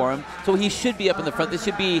tailor-made for him, so he should be up in the front. This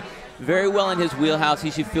should be very well in his wheelhouse. He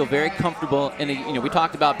should feel very comfortable. And you know, we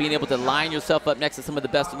talked about being able to line yourself up next to some of the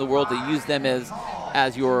best in the world to use them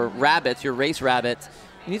as your rabbits, your race rabbits.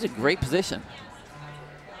 And he's a great position.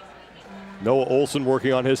 Noah Olson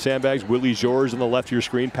working on his sandbags. Willie Georges on the left of your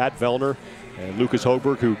screen. Pat Vellner and Lucas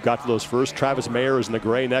Hochberg, who got to those first. Travis Mayer is in the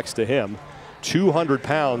gray next to him. 200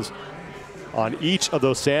 pounds on each of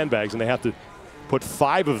those sandbags, and they have to put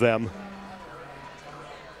 5 of them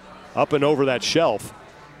up and over that shelf.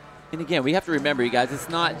 And again, we have to remember, you guys, it's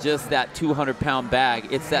not just that 200-pound bag.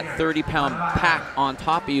 It's that 30-pound pack on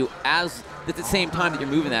top of you at the same time that you're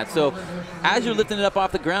moving that. So as you're lifting it up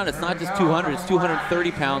off the ground, it's not just 200, it's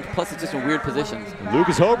 230 pounds, plus it's just in weird positions.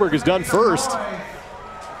 Lucas Hochberg is done first.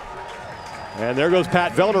 And there goes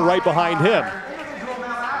Pat Vellner right behind him.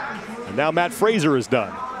 And now Matt Fraser is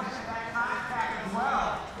done.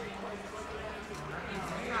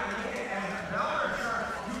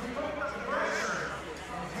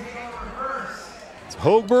 It's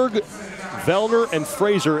Hochberg, Vellner, and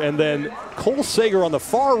Fraser, and then Cole Sager on the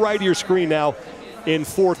far right of your screen now in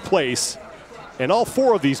 4th place. And all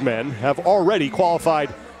 4 of these men have already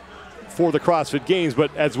qualified for the CrossFit Games,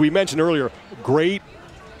 but as we mentioned earlier, great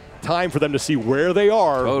time for them to see where they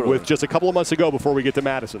are with just a couple of months to go before we get to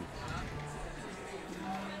Madison.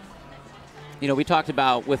 You know, we talked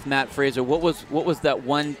about with Matt Fraser, what was that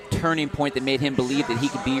one turning point that made him believe that he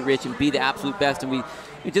could beat Rich and be the absolute best? And we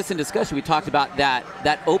just in discussion, we talked about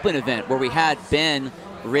that open event where we had Ben,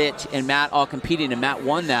 Rich, and Matt all competing, and Matt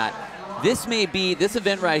won that. This may be this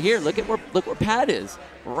event right here. Look where Pat is,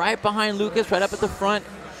 right behind Lucas, right up at the front.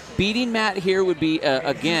 Beating Matt here would be,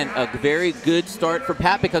 again, a very good start for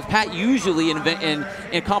Pat, because Pat usually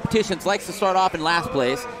in competitions likes to start off in last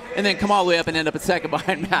place and then come all the way up and end up at second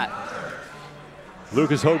behind Matt.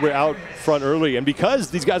 Lucas Hochberg out front early, and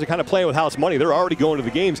because these guys are kind of playing with house money, they're already going to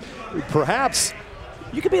the games. Perhaps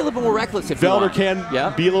you could be a little bit more reckless if Vellner you want.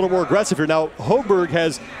 can be a little more aggressive here. Now, Hochberg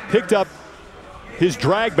has picked up his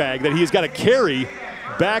drag bag that he's got to carry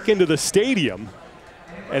back into the stadium.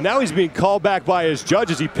 And now he's being called back by his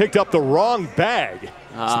judges. He picked up the wrong bag.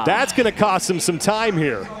 So that's going to cost him some time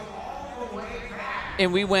here.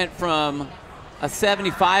 And we went from a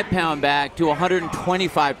 75-pound bag to a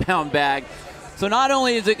 125-pound bag. So not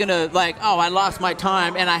only is it going to I lost my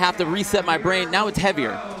time and I have to reset my brain, now it's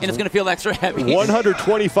heavier and it's going to feel extra heavy.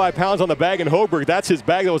 125 pounds on the bag, and Hochberg, that's his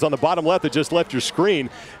bag that was on the bottom left that just left your screen.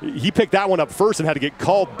 He picked that one up first and had to get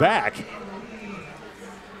called back.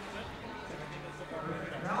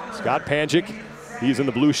 Scott Panjic, he's in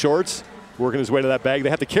the blue shorts, working his way to that bag. They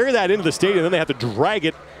have to carry that into the stadium, then they have to drag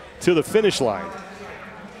it to the finish line.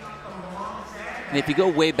 And if you go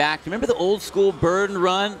way back, remember the old school burden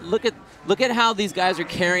run? Look at how these guys are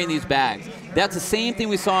carrying these bags. That's the same thing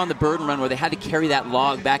we saw on the burden run where they had to carry that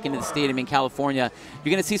log back into the stadium in California.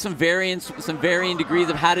 You're going to see some varying degrees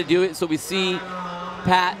of how to do it. So we see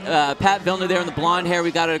Pat Vellner there in the blonde hair.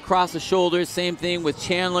 We got it across the shoulders. Same thing with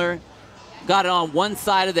Chandler. Got it on one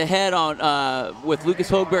side of the head with Lucas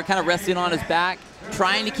Hochberg kind of resting on his back,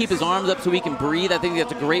 trying to keep his arms up so he can breathe. I think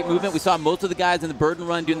that's a great movement. We saw most of the guys in the burden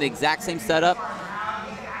run doing the exact same setup.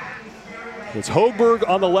 It's Hochberg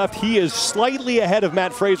on the left. He is slightly ahead of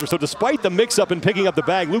Matt Fraser. So despite the mix-up in picking up the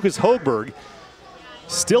bag, Lucas Hochberg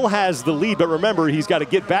still has the lead. But remember, he's got to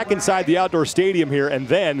get back inside the outdoor stadium here and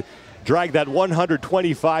then drag that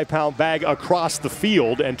 125-pound bag across the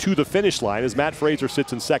field and to the finish line as Matt Fraser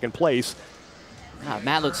sits in second place.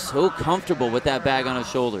 Matt looks so comfortable with that bag on his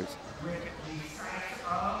shoulders.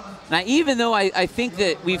 Now, even though I think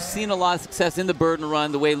that we've seen a lot of success in the burden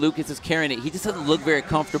run, the way Lucas is carrying it, he just doesn't look very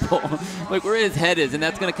comfortable, like where his head is, and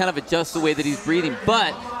that's going to kind of adjust the way that he's breathing.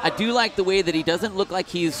 But I do like the way that he doesn't look like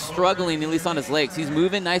he's struggling, at least on his legs. He's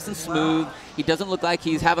moving nice and smooth. He doesn't look like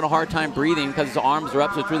he's having a hard time breathing because his arms are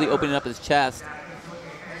up, so it's really opening up his chest.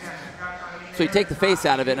 So you take the face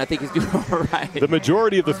out of it, and I think he's doing all right. The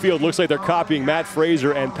majority of the field looks like they're copying Matt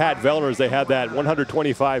Fraser and Pat Vellner as they had that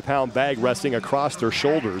 125-pound bag resting across their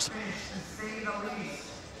shoulders.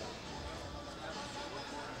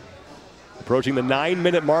 Approaching the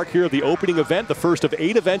 9-minute mark here of the opening event, the first of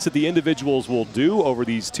 8 events that the individuals will do over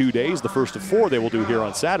these 2 days, the first of 4 they will do here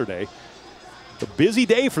on Saturday. It's a busy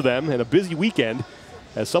day for them and a busy weekend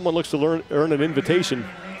as someone looks to earn an invitation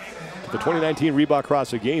the 2019 Reebok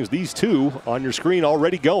CrossFit Games. These two on your screen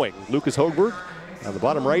already going. Lucas Hogberg on the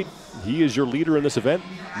bottom right, he is your leader in this event.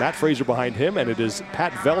 Matt Fraser behind him, and it is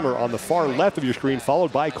Pat Vellner on the far left of your screen,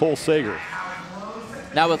 followed by Cole Sager.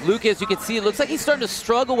 Now with Lucas, you can see it looks like he's starting to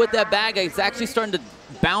struggle with that bag. It's actually starting to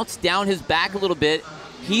bounce down his back a little bit.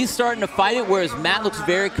 He's starting to fight it, whereas Matt looks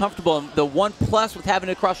very comfortable. And the one plus with having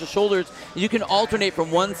it across your shoulders, you can alternate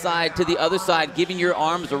from one side to the other side, giving your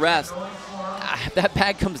arms a rest. If that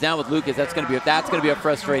bag comes down with Lucas, that's going to be a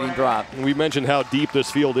frustrating drop. We mentioned how deep this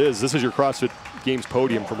field is. This is your CrossFit Games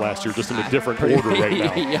podium from last year, just in a different order right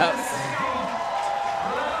now. Yep.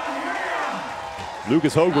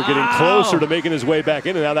 Lucas Hogberg getting closer to making his way back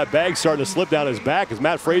in, and now that bag's starting to slip down his back as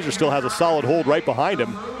Matt Fraser still has a solid hold right behind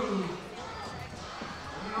him.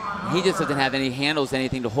 He just doesn't have any handles,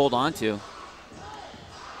 anything to hold on to.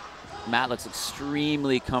 Matt looks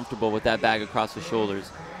extremely comfortable with that bag across his shoulders.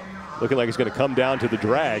 Looking like it's going to come down to the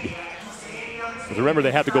drag. But remember,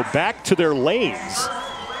 they have to go back to their lanes.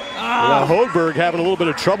 Now Hogberg having a little bit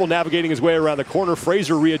of trouble navigating his way around the corner.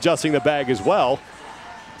 Fraser readjusting the bag as well.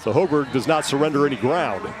 So Hogberg does not surrender any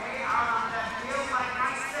ground.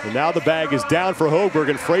 And now the bag is down for Hogberg,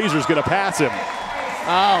 and Fraser's going to pass him.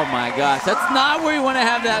 Oh my gosh, that's not where you want to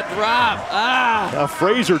have that drop. Now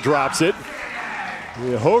Fraser drops it.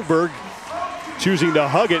 Hogberg choosing to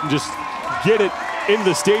hug it and just get it in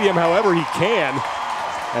the stadium however he can.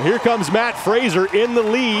 And here comes Matt Fraser in the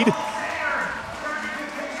lead.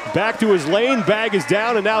 Back to his lane, bag is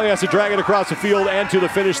down, and now he has to drag it across the field and to the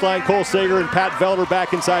finish line. Cole Sager and Pat Vellner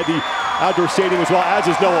back inside the outdoor stadium as well, as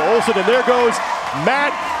is Noah Olson. And there goes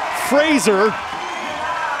Matt Fraser.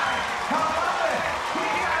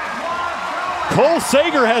 Cole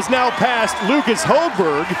Sager has now passed Lucas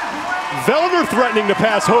Hogberg. Vellner threatening to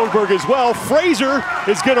pass Hogberg as well. Fraser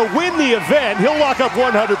is going to win the event. He'll lock up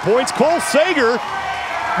 100 points. Cole Sager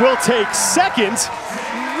will take second.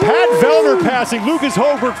 Pat Vellner passing Lucas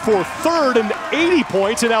Hogberg for third and 80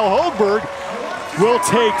 points, and now Hogberg will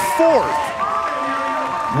take fourth.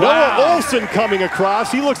 Noah Olson coming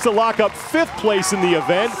across. He looks to lock up 5th place in the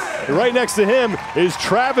event. And right next to him is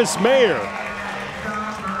Travis Mayer.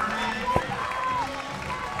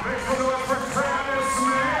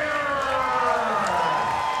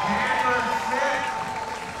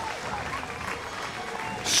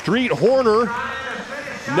 Street Horner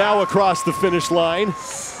now across the finish line.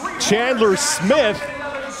 Chandler Smith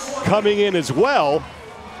coming in as well.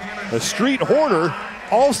 The Street Horner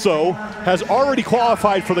also has already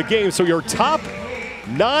qualified for the game, so your top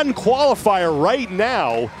non-qualifier right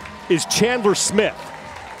now is Chandler Smith.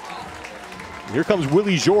 Here comes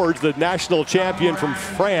Willie Georges, the national champion from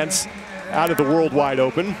France, out of the Worldwide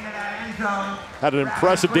Open. Had an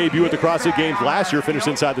impressive debut at the CrossFit Games last year, finished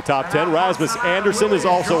inside the top 10. Rasmus Anderson is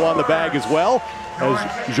also on the bag as well,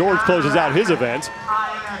 as Georges closes out his event.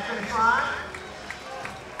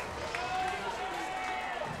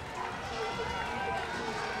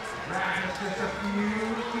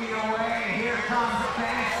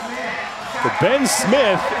 For Ben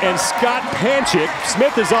Smith and Scott Panchik.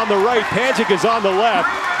 Smith is on the right, Panchik is on the left.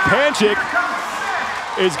 Panchik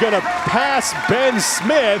is going to pass Ben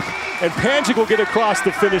Smith, and Panchik will get across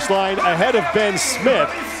the finish line ahead of Ben Smith.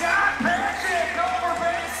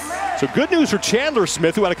 So good news for Chandler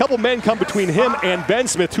Smith, who had a couple men come between him and Ben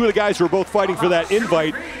Smith, two of the guys who are both fighting for that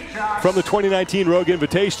invite from the 2019 Rogue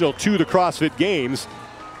Invitational to the CrossFit Games.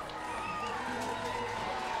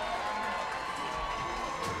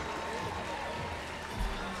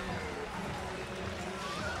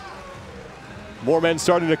 More men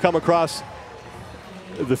starting to come across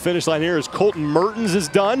the finish line here as Colton Mertens is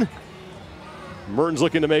done. Mertens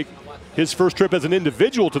looking to make his first trip as an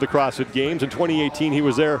individual to the CrossFit Games. In 2018, he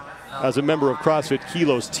was there as a member of CrossFit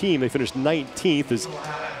Kilo's team. They finished 19th as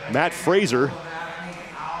Matt Fraser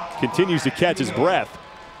continues to catch his breath.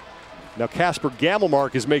 Now Casper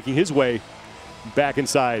Gamelmark is making his way back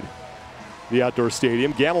inside the outdoor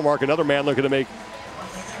stadium. Gamelmark, another man looking to make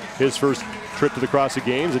his first trip to the CrossFit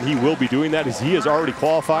Games, and he will be doing that as he has already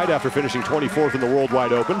qualified after finishing 24th in the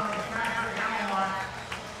Worldwide Open.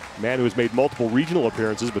 Man who has made multiple regional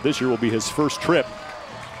appearances, but this year will be his first trip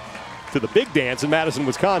to the big dance in Madison,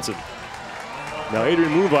 Wisconsin. Now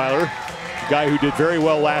Adrian Moonweiler, a guy who did very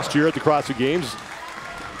well last year at the CrossFit Games,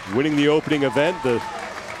 winning the opening event, the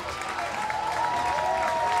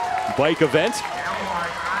bike event.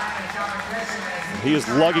 He is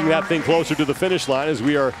lugging that thing closer to the finish line as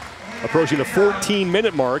we are approaching the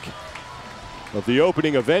 14-minute mark of the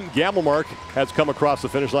opening event. Gamelmark has come across the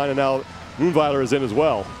finish line, and now Moonweiler is in as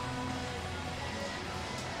well.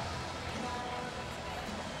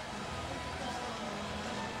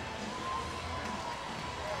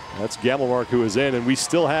 That's Gamelmark who is in, and we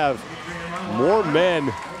still have more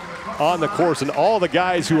men on the course, and all the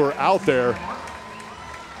guys who are out there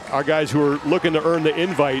are guys who are looking to earn the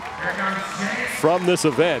invite from this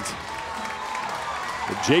event.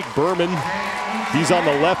 Jake Berman, he's on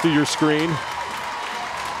the left of your screen.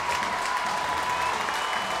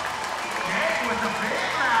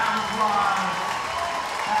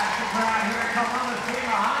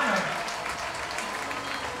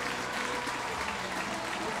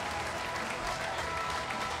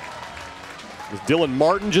 Dylan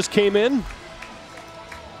Martin just came in.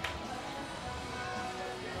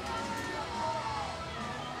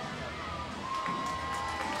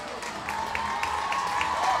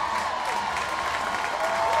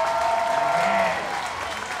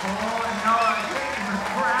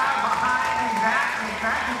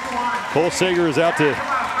 Cole Sager is out to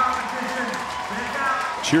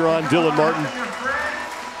cheer on Dylan Martin.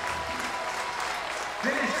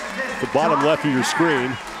 The bottom left of your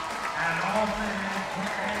screen.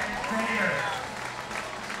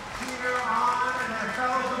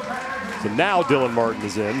 So now Dylan Martin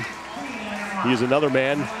is in. He is another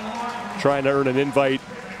man trying to earn an invite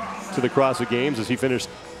to the CrossFit Games as he finished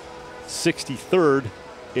 63rd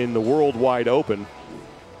in the Worldwide Open.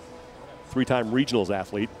 Three-time regionals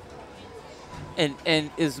athlete.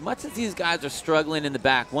 And as much as these guys are struggling in the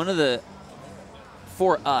back, one of the,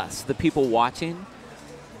 for us, the people watching,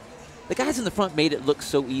 the guys in the front made it look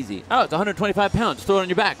so easy. Oh, it's 125 pounds. Just throw it on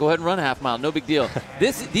your back. Go ahead and run a half mile. No big deal.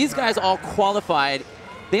 These guys all qualified.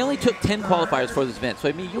 They only took 10 qualifiers for this event. So,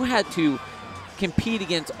 I mean, you had to compete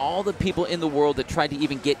against all the people in the world that tried to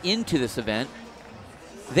even get into this event.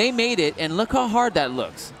 They made it, and look how hard that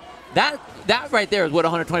looks. That right there is what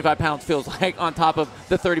 125 pounds feels like on top of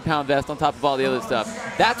the 30-pound vest, on top of all the other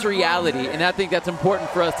stuff. That's reality, and I think that's important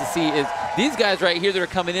for us to see is these guys right here that are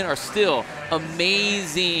coming in are still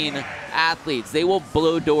amazing athletes. They will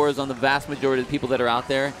blow doors on the vast majority of the people that are out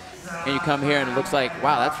there, and you come here and it looks like,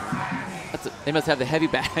 wow, they must have the heavy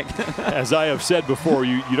bag. As I have said before,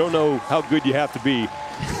 you don't know how good you have to be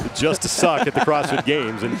just to suck at the CrossFit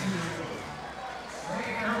Games. And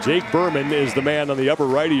Jake Berman is the man on the upper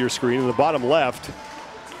right of your screen. In the bottom left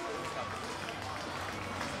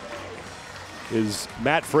is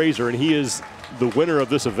Matt Fraser, and he is the winner of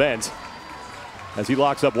this event as he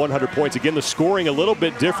locks up 100 points. Again, the scoring a little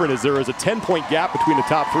bit different as there is a 10-point gap between the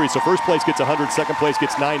top three. So first place gets 100, second place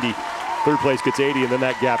gets 90, third place gets 80, and then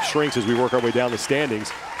that gap shrinks as we work our way down the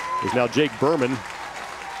standings. There's now Jake Berman,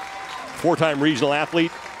 four-time regional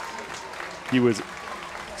athlete. He was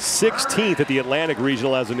 16th at the Atlantic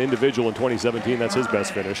Regional as an individual in 2017. That's his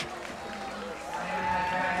best finish.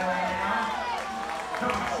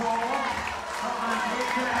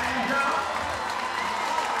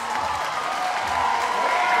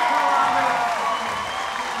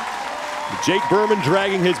 Jake Berman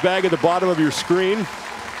dragging his bag at the bottom of your screen.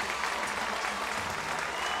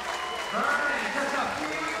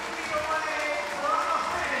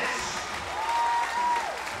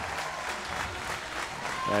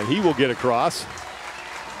 And he will get across.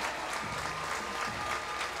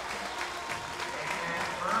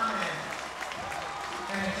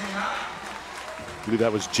 I believe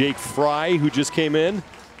that was Jake Fry who just came in.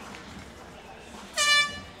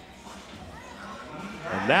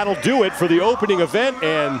 And that'll do it for the opening event.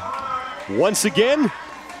 And once again,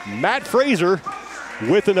 Matt Fraser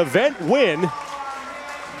with an event win.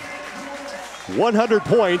 100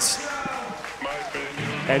 points.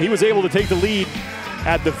 And he was able to take the lead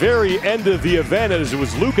at the very end of the event as it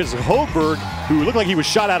was Lucas Hochberg who looked like he was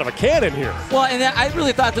shot out of a cannon here. Well, and I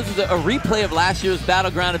really thought this was a replay of last year's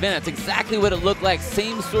Battleground event. That's exactly what it looked like.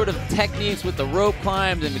 Same sort of techniques with the rope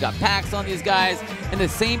climbs, and we got packs on these guys, and the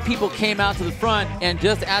same people came out to the front, and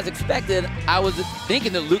just as expected, I was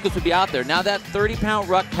thinking that Lucas would be out there. Now that 30-pound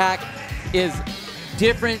ruck pack is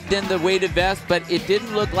different than the weighted vest, but it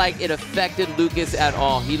didn't look like it affected Lucas at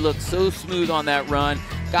all. He looked so smooth on that run,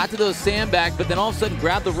 got to those sandbags, but then all of a sudden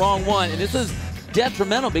grabbed the wrong one, and this was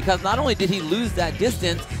detrimental because not only did he lose that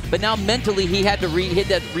distance, but now mentally he had to hit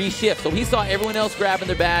that reshift. So he saw everyone else grabbing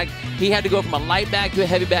their bag. He had to go from a light bag to a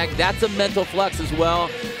heavy bag. That's a mental flux as well.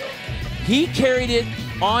 He carried it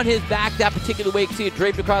on his back that particular way. You can see it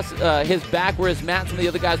draped across his back, whereas Matt, some of the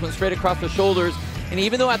other guys went straight across the shoulders. And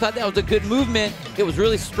even though I thought that was a good movement, it was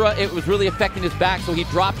really affecting his back, so he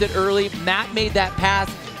dropped it early. Matt made that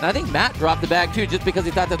pass, and I think Matt dropped the bag too, just because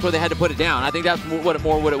he thought that's where they had to put it down. I think that's what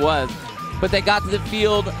it was. But they got to the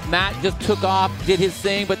field, Matt just took off, did his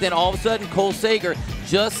thing, but then all of a sudden, Cole Sager,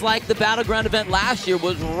 just like the Battleground event last year,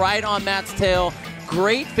 was right on Matt's tail.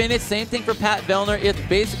 Great finish, same thing for Pat Vellner. It's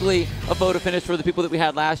basically a photo finish for the people that we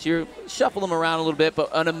had last year. Shuffle them around a little bit, but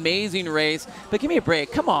an amazing race. But give me a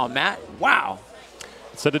break, come on, Matt, wow.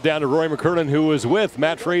 Send it down to Roy McKernan, who was with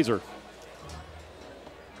Matt Fraser.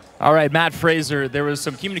 All right, Matt Fraser, there was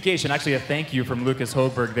some communication, actually a thank you from Lucas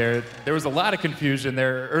Hoberg there. There was a lot of confusion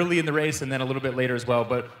there early in the race and then a little bit later as well,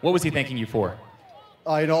 but what was he thanking you for?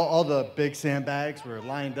 You know, all the big sandbags were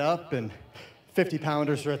lined up and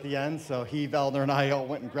 50-pounders were at the end, so he, Vellner, and I all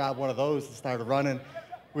went and grabbed one of those and started running.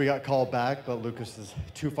 We got called back, but Lucas is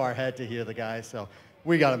too far ahead to hear the guy, so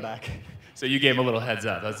we got him back. So you gave him a little heads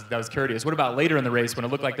up. That was courteous. What about later in the race when it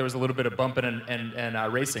looked like there was a little bit of bumping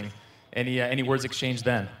and racing? Any words exchanged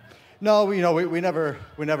then? No, we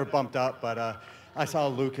never bumped up, but I saw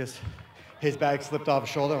Lucas, his bag slipped off his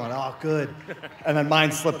shoulder. I went, oh, good. And then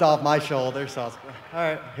mine slipped off my shoulder, so I was like, all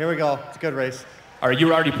right, here we go. It's a good race. All right, you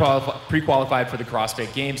were already pre-qualified for the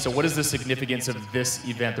CrossFit Games, so what is the significance of this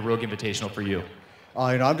event, the Rogue Invitational, for you?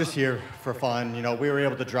 You know, I'm just here for fun. You know, we were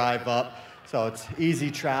able to drive up, so it's easy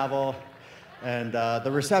travel. And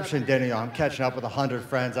the reception dinner, you know, I'm catching up with 100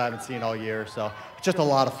 friends I haven't seen all year, so it's just a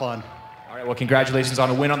lot of fun. All right, well, congratulations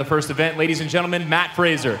on a win on the first event. Ladies and gentlemen, Matt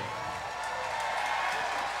Fraser.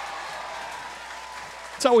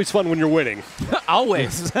 It's always fun when you're winning.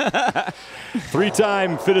 Always.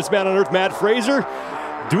 Three-time fittest man on earth, Matt Fraser,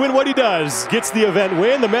 doing what he does. Gets the event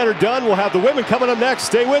win. The men are done. We'll have the women coming up next.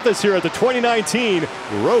 Stay with us here at the 2019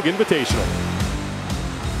 Rogue Invitational.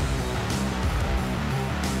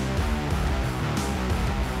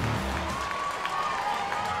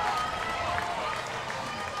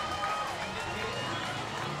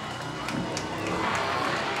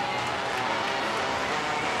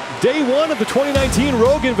 Day one of the 2019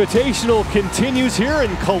 Rogue Invitational continues here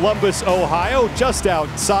in Columbus, Ohio, just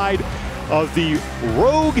outside of the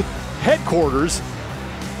Rogue headquarters.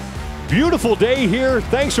 Beautiful day here.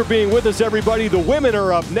 Thanks for being with us, everybody. The women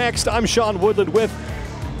are up next. I'm Sean Woodland with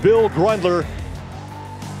Bill Grundler.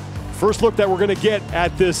 First look that we're going to get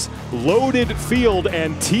at this loaded field,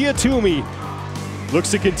 and Tia Toomey looks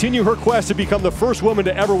to continue her quest to become the first woman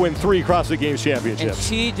to ever win 3 CrossFit Games championships. And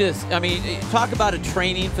she just, I mean, talk about a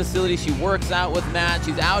training facility. She works out with Matt.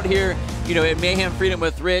 She's out here, you know, at Mayhem Freedom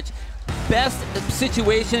with Rich. Best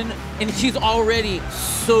situation, and she's already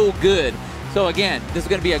so good. So again, this is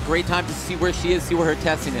going to be a great time to see where she is, see where her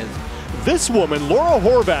testing is. This woman, Laura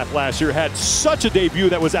Horvath, last year had such a debut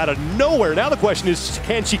that was out of nowhere. Now the question is,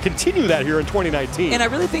 can she continue that here in 2019? And I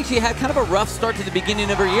really think she had kind of a rough start to the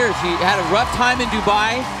beginning of her year. She had a rough time in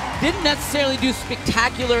Dubai. Didn't necessarily do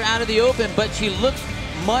spectacular out of the open, but she looks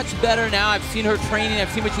much better now. I've seen her training.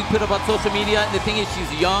 I've seen what she's put up on social media. And the thing is,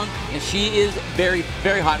 she's young, and she is very,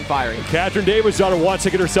 very hot and fiery. Catherine David's daughter wants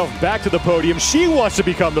to get herself back to the podium. She wants to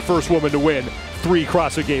become the first woman to win 3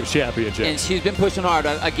 CrossFit Games championships. And she's been pushing hard.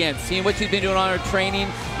 Again, seeing what she's been doing on her training,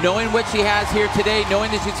 knowing what she has here today,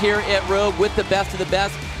 knowing that she's here at Rogue with the best of the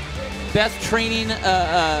best training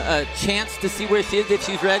chance to see where she is, if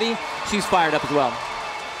she's ready. She's fired up as well.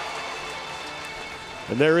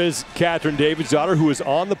 And there is Catherine David's daughter, who was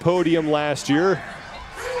on the podium last year,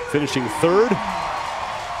 finishing 3rd.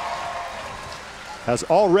 Has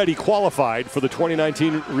already qualified for the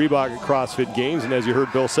 2019 Reebok CrossFit Games. And as you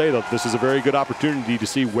heard Bill say, that this is a very good opportunity to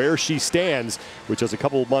see where she stands, which has a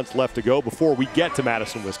couple of months left to go before we get to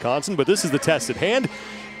Madison, Wisconsin. But this is the test at hand.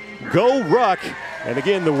 Go Ruck. And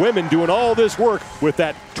again, the women doing all this work with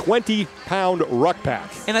that 20-pound ruck pack.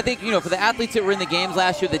 And I think, you know, for the athletes that were in the games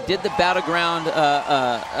last year that did the Battleground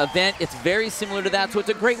event, it's very similar to that. So it's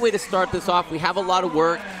a great way to start this off. We have a lot of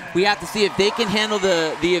work. We have to see if they can handle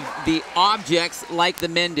the objects like the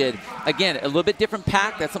men did. Again, a little bit different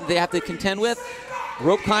pack. That's something they have to contend with.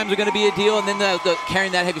 Rope climbs are going to be a deal, and then the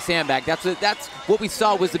carrying that heavy sandbag. That's what we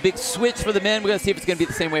saw was the big switch for the men. We're going to see if it's going to be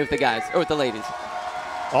the same way with the guys, or with the ladies.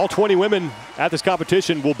 All 20 women at this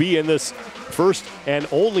competition will be in this first and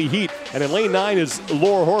only heat. And in lane 9 is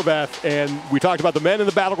Laura Horvath. And we talked about the men in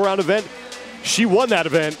the battleground event. She won that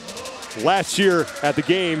event last year at the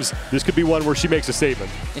games. This could be one where she makes a statement.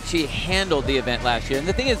 And she handled the event last year. And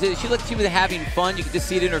the thing is, she looked, she was having fun. You could just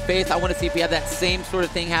see it in her face. I want to see if we have that same sort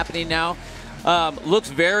of thing happening now. Looks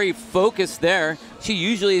very focused there. She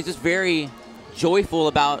usually is just very joyful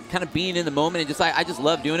about kind of being in the moment, and just I just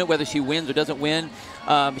love doing it, whether she wins or doesn't win.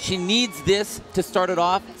 She needs this to start it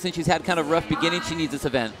off. Since she's had kind of rough beginning, she needs this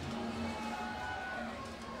event.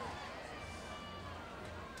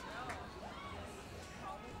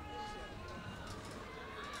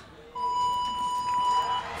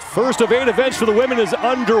 First of 8 events for the women is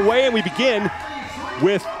underway, and we begin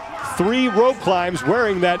with 3 rope climbs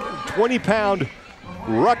wearing that 20-pound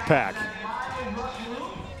ruck pack.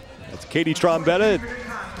 That's Katie Trombetta,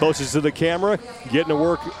 closest to the camera, getting to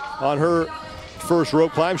work on her first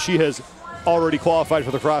rope climb. She has already qualified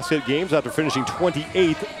for the CrossFit Games after finishing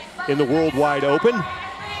 28th in the Worldwide Open.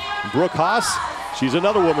 Brooke Haas, she's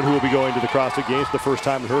another woman who will be going to the CrossFit Games for the first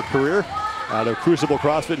time in her career. Out of Crucible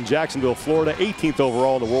CrossFit in Jacksonville, Florida, 18th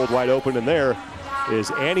overall in the Worldwide Open. And there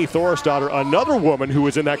is Annie Thorisdottir, another woman who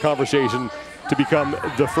was in that conversation to become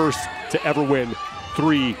the first to ever win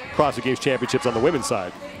 3 CrossFit Games championships on the women's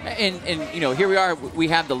side. And you know, here we are. We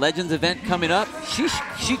have the Legends event coming up. She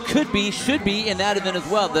should be in that event as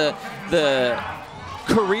well. The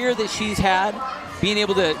career that she's had, being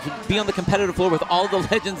able to be on the competitive floor with all the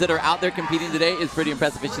legends that are out there competing today is pretty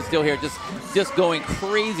impressive. And she's still here, just going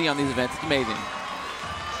crazy on these events. It's amazing.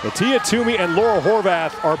 Well, Tia Toomey and Laura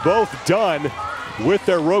Horvath are both done with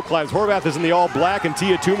their rope climbs. Horvath is in the all black, and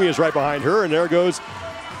Tia Toomey is right behind her. And there goes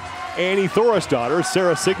Annie Thorisdottir.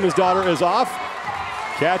 Sarah Sigma's daughter is off.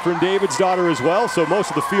 Catherine David's daughter as well. So most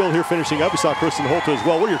of the field here finishing up. We saw Kristen Holte as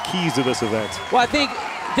well. What are your keys to this event? Well, I think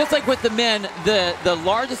just like with the men, the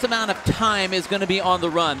largest amount of time is going to be on the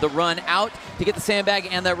run out to get the sandbag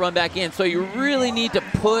and that run back in. So you really need to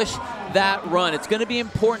push that run. It's going to be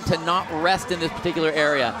important to not rest in this particular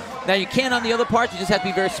area. Now you can on the other parts, you just have to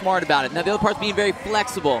be very smart about it. Now the other part's being very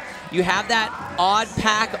flexible. You have that odd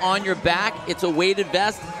pack on your back. It's a weighted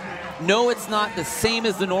vest. No, it's not the same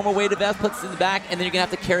as the normal weighted vest, puts it in the back, and then you're going to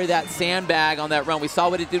have to carry that sandbag on that run. We saw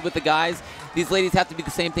what it did with the guys. These ladies have to be the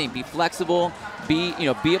same thing. Be flexible, be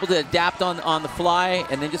able to adapt on the fly,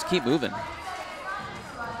 and then just keep moving.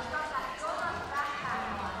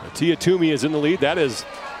 Tia Toomey is in the lead. That is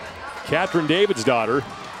Catherine David's daughter.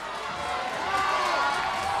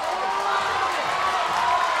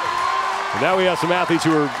 And now we have some athletes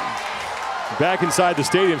who are back inside the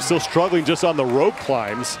stadium, still struggling just on the rope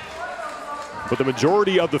climbs. But the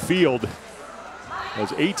majority of the field,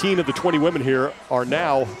 as 18 of the 20 women here, are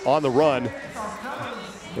now on the run.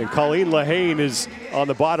 And Colleen Lahane is on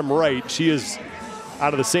the bottom right. She is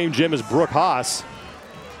out of the same gym as Brooke Haas.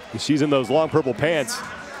 She's in those long purple pants.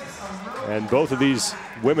 And both of these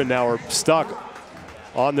women now are stuck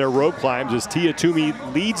on their rope climbs as Tia Toomey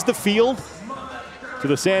leads the field to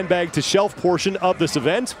the sandbag to shelf portion of this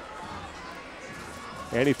event.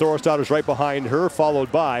 Annie Thorisdottir is right behind her,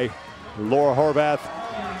 followed by Laura Horvath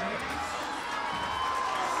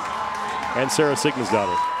and Sarah Sigma's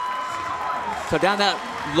daughter. So down that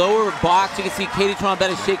lower box, you can see Katie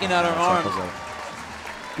Trombetta shaking out her arms.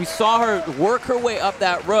 We saw her work her way up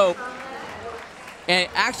that rope and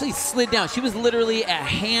actually slid down. She was literally a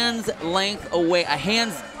hand's length away, a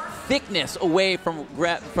hand's thickness away from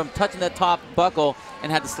touching that top buckle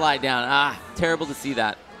and had to slide down. Terrible to see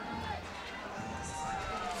that.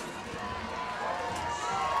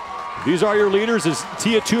 These are your leaders as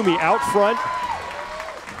Tia Toomey out front.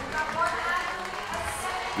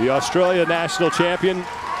 The Australia national champion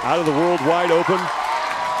out of the Worldwide Open.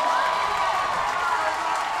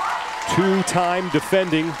 2-time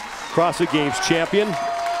defending CrossFit Games champion.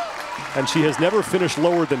 And she has never finished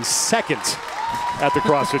lower than 2nd at the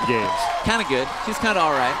CrossFit Games. Kind of good. She's kind of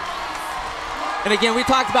all right. And again, we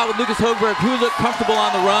talked about with Lucas Hogberg, who looked comfortable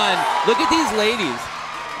on the run. Look at these ladies.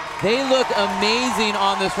 They look amazing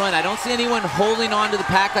on this run. I don't see anyone holding on to the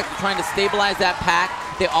pack like they're trying to stabilize that pack.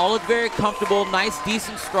 They all look very comfortable, nice,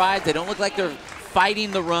 decent strides. They don't look like they're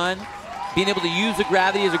fighting the run, being able to use the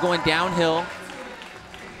gravity as they're going downhill.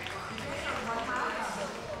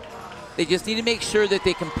 They just need to make sure that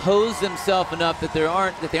they compose themselves enough that they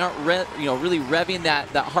aren't really revving that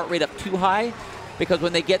heart rate up too high, because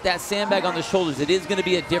when they get that sandbag on their shoulders, it is going to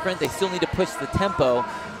be a different. They still need to push the tempo,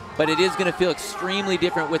 but it is going to feel extremely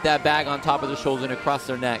different with that bag on top of their shoulders and across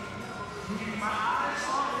their neck.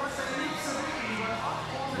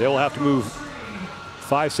 They will have to move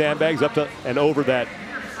 5 sandbags up to and over that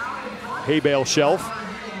hay bale shelf.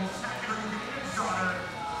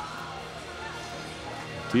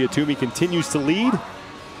 Tia Toomey continues to lead.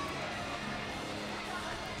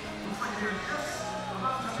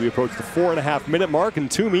 So we approach the 4.5-minute mark, and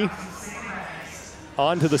Toomey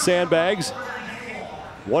onto the sandbags.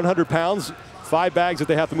 100 pounds, 5 bags that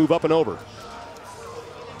they have to move up and over.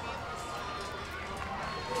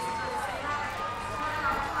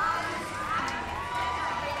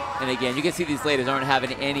 And again, you can see these ladies aren't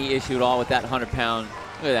having any issue at all with that 100-pound.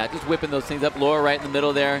 Look at that, just whipping those things up. Laura right in the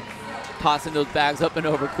middle there, tossing those bags up and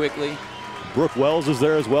over quickly. Brooke Wells is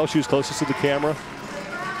there as well. She was closest to the camera.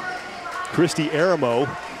 Christy Aramo,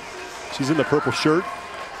 she's in the purple shirt,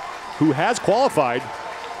 who has qualified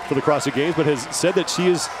for the CrossFit Games, but has said that she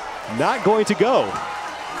is not going to go.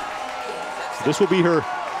 So this will be her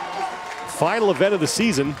final event of the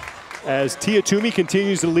season as Tia Toomey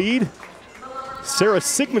continues to lead. Sarah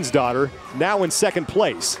Sigmundsdottir now in second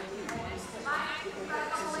place.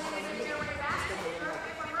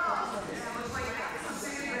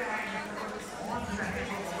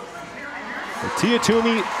 Tia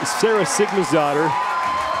Toomey, Sarah Sigmundsdottir,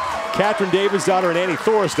 Catherine Davidsdottir, and Annie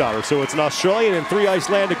Thorisdottir. So it's an Australian and 3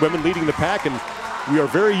 Icelandic women leading the pack, and we are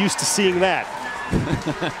very used to seeing that.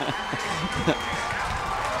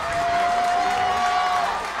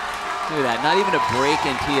 Look at that, not even a break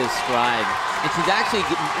in Tia's stride. And she's actually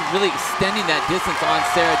really extending that distance on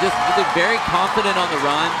Sarah, just really very confident on the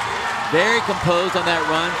run, very composed on that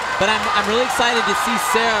run. But I'm really excited to see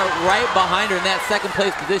Sarah right behind her in that second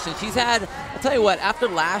place position. She's had, I'll tell you what, after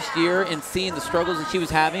last year and seeing the struggles that she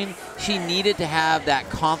was having, she needed to have that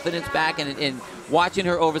confidence back, and watching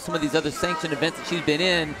her over some of these other sanctioned events that she's been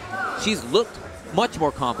in, she's looked much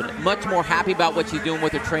more confident, much more happy about what she's doing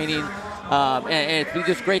with her training. And it's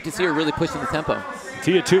just great to see her really pushing the tempo.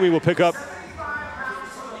 Tia Toomey will pick up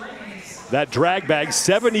that drag bag,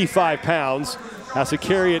 75 pounds, has to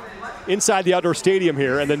carry it inside the outdoor stadium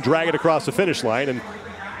here and then drag it across the finish line, and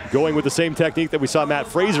going with the same technique that we saw Matt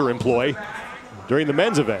Fraser employ during the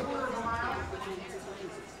men's event.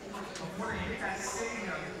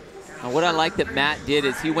 Now what I like that Matt did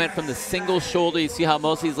is he went from the single shoulder, you see how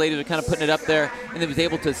most of these ladies are kind of putting it up there, and then was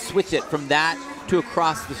able to switch it from that to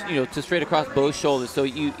across, to straight across both shoulders. So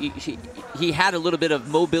he had a little bit of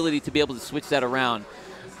mobility to be able to switch that around.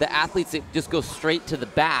 The athletes that just go straight to the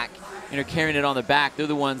back and are carrying it on their back, they're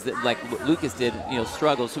the ones that, like what Lucas did,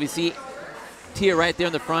 struggle. So we see Tia right there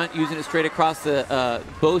in the front, using it straight across the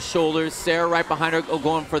both shoulders. Sarah right behind her,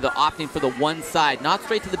 opting for the one side, not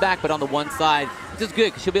straight to the back, but on the one side, which is good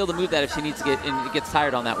because she'll be able to move that if she needs to gets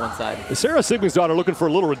tired on that one side. Sarah Sigmundsdottir looking for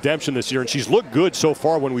a little redemption this year, and she's looked good so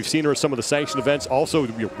far when we've seen her at some of the sanctioned events. Also,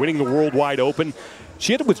 winning the World Wide Open.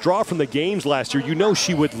 She had to withdraw from the games last year.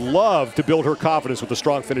 She would love to build her confidence with a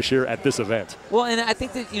strong finish here at this event. Well, and I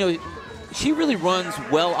think that she really runs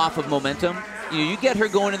well off of momentum. You get her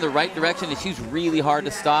going in the right direction, and she's really hard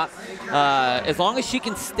to stop. As long as she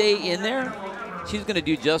can stay in there, she's going to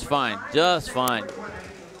do just fine, just fine.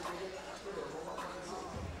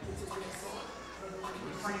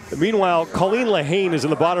 Meanwhile, Colleen Lehane is in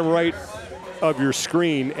the bottom right of your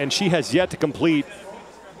screen, and she has yet to complete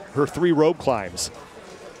her 3 rope climbs.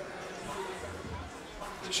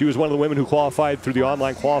 She was one of the women who qualified through the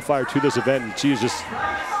online qualifier to this event, and she's just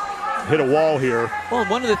hit a wall here. Well,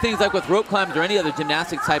 one of the things, like with rope climbs or any other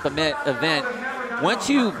gymnastics type event, once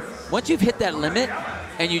you've hit that limit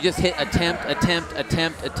and you just hit attempt,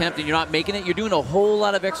 and you're not making it, you're doing a whole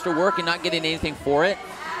lot of extra work and not getting anything for it.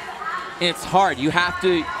 And it's hard. You have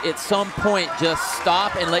to, at some point, just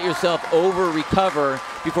stop and let yourself over-recover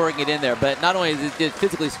before you can get in there. But not only is it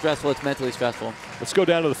physically stressful, it's mentally stressful. Let's go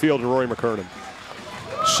down to the field and Rory McKernan.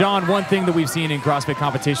 Sean, one thing that we've seen in CrossFit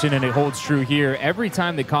competition, and it holds true here, every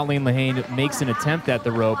time that Colleen Lehane makes an attempt at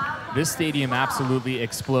the rope, this stadium absolutely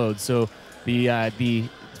explodes. So the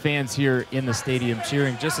fans here in the stadium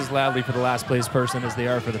cheering just as loudly for the last place person as they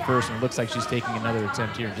are for the first, and it looks like she's taking another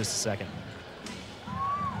attempt here in just a second.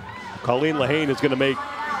 Colleen Lehane is going to make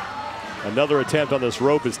another attempt on this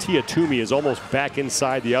rope as Tia Toomey is almost back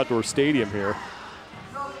inside the outdoor stadium here.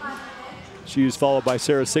 She is followed by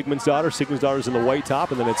Sarah Sigmundsdottir. Sigmundsdottir's in the white top,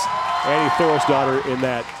 and then it's Annie Thorisdottir in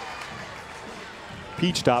that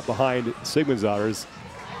peach top behind Sigmundsdottir's.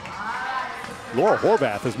 Laura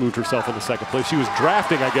Horvath has moved herself into second place. She was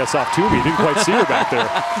drafting, I guess, off Toomey. Didn't quite see her back there.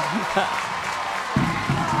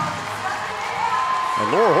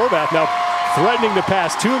 And Laura Horvath now threatening to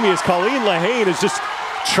pass Toomey as Colleen Lehane is just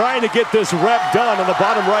trying to get this rep done on the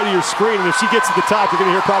bottom right of your screen. And if she gets to the top, you're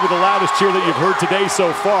going to hear probably the loudest cheer that you've heard today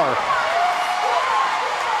so far.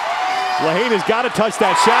 Lehane has got to touch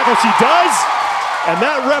that shackle. She does, and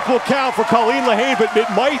that rep will count for Colleen Lehane, but it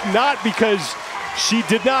might not because she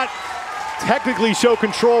did not technically show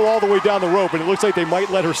control all the way down the rope, and it looks like they might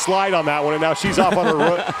let her slide on that one, and now she's off on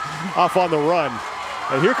off on the run.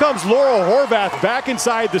 And here comes Laurel Horvath back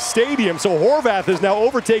inside the stadium. So Horvath has now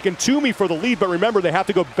overtaken Toomey for the lead, but remember they have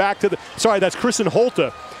to go back to the, sorry, that's Kristen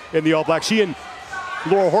Holte in the All Black. She and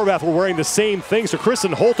Laurel Horvath were wearing the same thing, so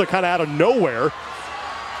Kristen Holte kind of out of nowhere.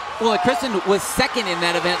 Well, Kristen was second in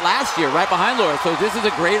that event last year, right behind Laura, so this is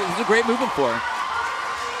a great movement for her.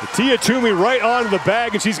 Tia Toomey right onto the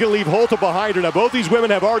bag, and she's going to leave Holte behind her. Now, both these women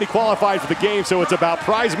have already qualified for the game, so it's about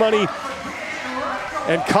prize money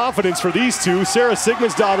and confidence for these two. Sarah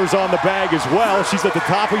Sigmundsdottir's on the bag as well. She's at the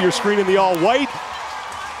top of your screen in the all-white.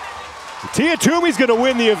 Tia Toomey's going to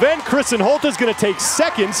win the event. Kristen Holte's going to take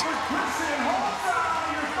second.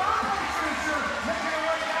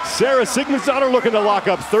 Sarah Sigmundsdottir looking to lock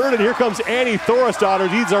up third, and here comes Annie Thorisdottir.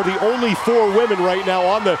 These are the only 4 women right now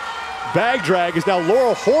on the bag drag. Is now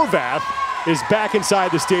Laurel Horvath is back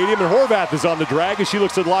inside the stadium, and Horvath is on the drag as she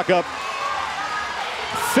looks to lock up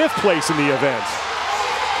 5th place in the event.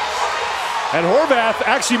 And Horvath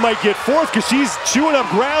actually might get 4th because she's chewing up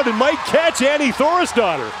ground and might catch Annie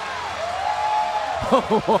Thorisdottir.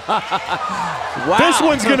 Wow. This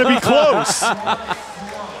one's going to be close.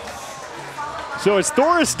 So it's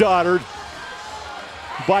Thorisdottir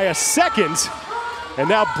by a second, and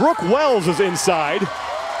now Brooke Wells is inside.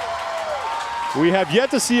 We have yet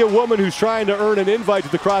to see a woman who's trying to earn an invite to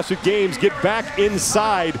the CrossFit Games get back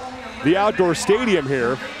inside the outdoor stadium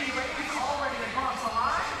here.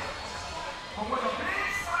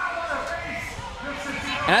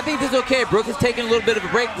 And I think this is okay. Brooke is taking a little bit of a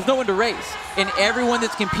break. There's no one to race, and everyone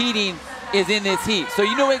that's competing is in this heat. So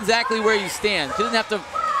you know exactly where you stand. She doesn't have to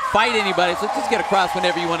fight anybody, so just get across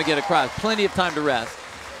whenever you want to get across. Plenty of time to rest.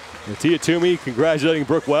 And Tia Toomey congratulating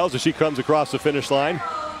Brooke Wells as she comes across the finish line.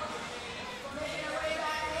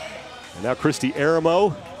 And now Christy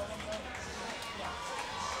Aramo.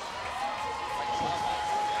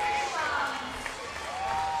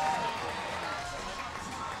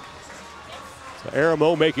 So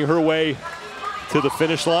Aramo making her way to the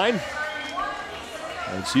finish line.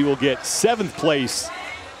 And she will get 7th place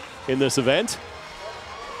in this event.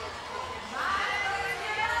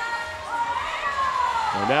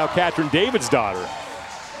 And now Katrin Davidsdottir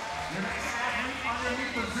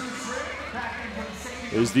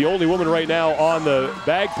is the only woman right now on the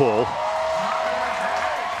bag pull.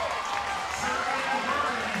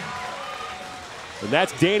 And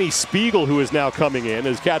that's Danny Spiegel who is now coming in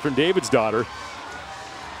as Katrin Davidsdottir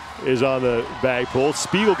is on the bag pull.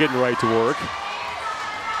 Spiegel getting right to work.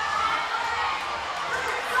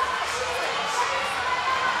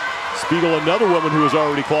 Spiegel, another woman who has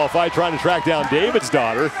already qualified, trying to track down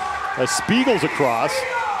Davidsdottir as Spiegel's across.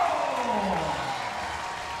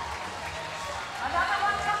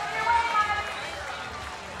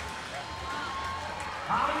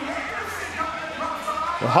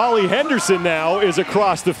 Holly Henderson now is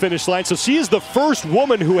across the finish line, so she is the first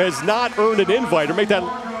woman who has not earned an invite. Or make that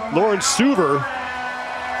Lauren Suver.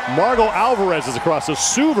 Margot Alvarez is across, so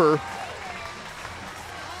Suver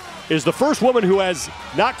is the first woman who has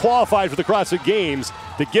not qualified for the CrossFit Games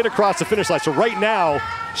to get across the finish line. So right now,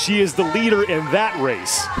 she is the leader in that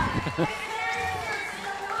race.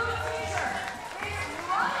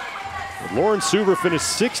 Lauren Suver finished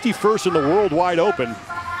 61st in the World Wide Open.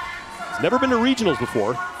 He's never been to regionals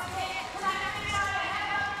before.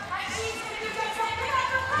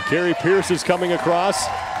 And Carrie Pierce is coming across.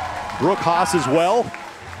 Brooke Haas as well.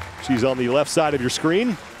 She's on the left side of your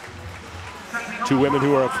screen. 2 women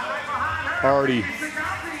who have already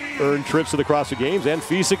earned trips to the CrossFit Games, and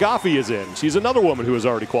Fee Sagafi is in. She's another woman who has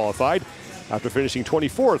already qualified after finishing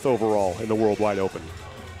 24th overall in the World Wide Open.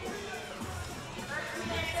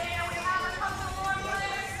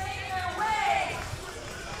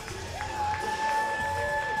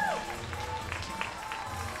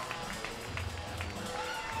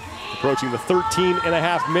 Approaching the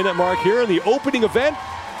 13.5-minute mark here in the opening event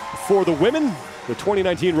for the women, the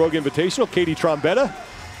 2019 Rogue Invitational. Katie Trombetta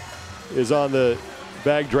is on the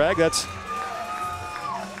bag drag. That's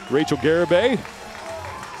Rachel Garibay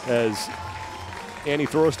as Annie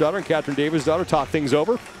Thorisdottir and Katrin Davidsdottir talk things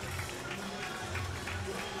over.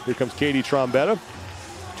 Here comes Katie Trombetta,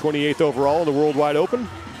 28th overall in the World Wide Open.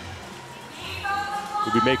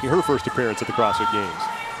 Will be making her first appearance at the CrossFit Games.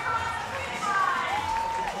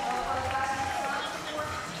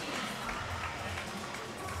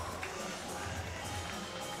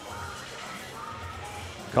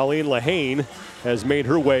 Colleen Lahane has made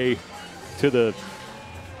her way to the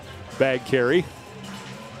bag carry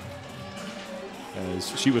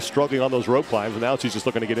as she was struggling on those rope climbs, and now she's just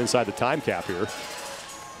looking to get inside the time cap here.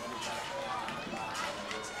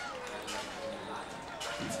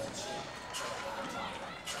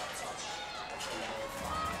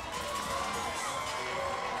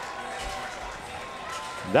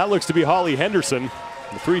 That looks to be Holly Henderson,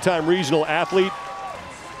 the 3-time regional athlete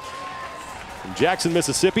from Jackson,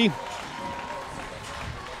 Mississippi. The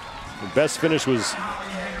best finish was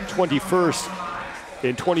 21st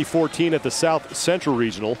in 2014 at the South Central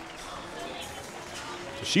Regional.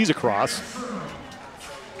 So she's across.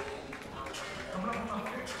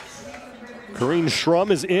 Corrine Schrum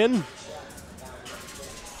is in.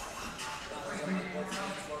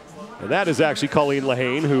 And that is actually Colleen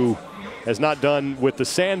Lahane, who has not done with the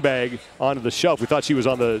sandbag onto the shelf. We thought she was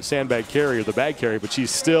on the sandbag carry or the bag carry, but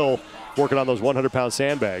she's still working on those 100-pound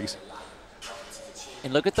sandbags.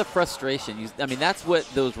 And look at the frustration. I mean, that's what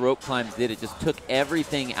those rope climbs did. It just took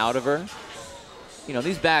everything out of her. You know,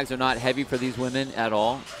 these bags are not heavy for these women at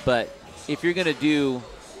all, but if you're going to do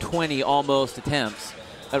 20 almost attempts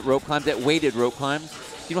at rope climbs, at weighted rope climbs,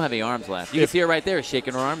 you don't have any arms left. You can see her right there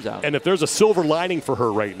shaking her arms out. And if there's a silver lining for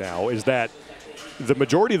her right now, is that the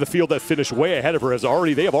majority of the field that finished way ahead of her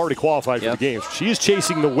they have already qualified for the games. She is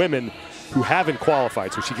chasing the women who haven't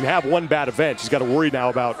qualified, so she can have one bad event. She's got to worry now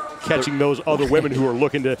about catching those other women who are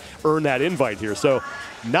looking to earn that invite here. So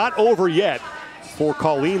not over yet for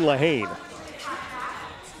Colleen Lahane.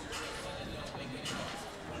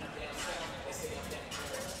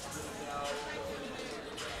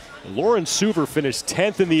 Lauren Suver finished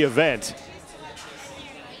 10th in the event.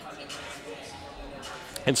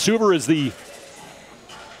 And Suver is the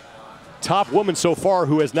top woman so far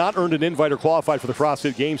who has not earned an invite or qualified for the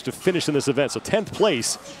CrossFit Games to finish in this event. So 10th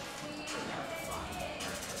place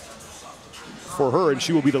for her, and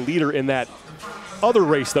she will be the leader in that other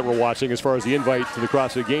race that we're watching as far as the invite to the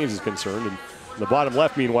CrossFit Games is concerned. And in the bottom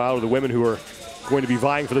left, meanwhile, are the women who are going to be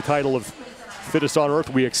vying for the title of Fittest on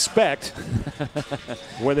Earth, we expect,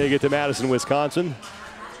 when they get to Madison, Wisconsin.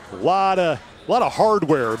 A lot of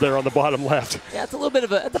hardware there on the bottom left. Yeah, it's a little bit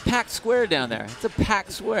of it's a packed square down there. It's a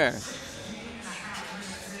packed square.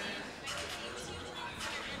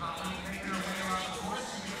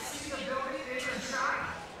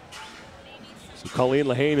 So Colleen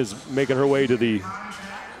Lahane is making her way to the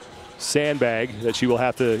sandbag that she will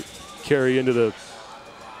have to carry into the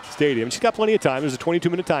stadium. She's got plenty of time. There's a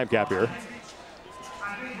 22-minute time cap here.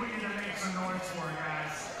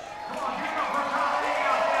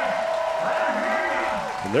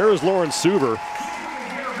 And there is Lauren Suver,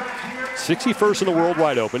 61st in the World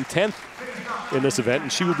Wide Open, 10th in this event,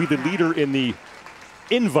 and she will be the leader in the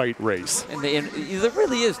invite race. And there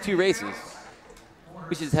really is two races.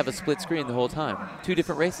 We should just have a split screen the whole time. Two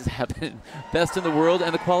different races happen, best in the world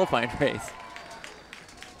and the qualifying race.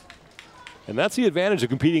 And that's the advantage of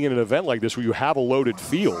competing in an event like this where you have a loaded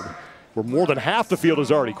field, where more than half the field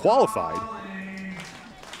is already qualified.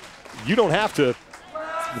 You don't have to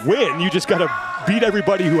win, you just got to beat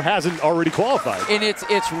everybody who hasn't already qualified. And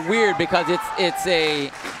it's weird because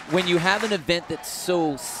when you have an event that's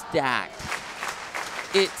so stacked,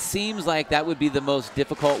 it seems like that would be the most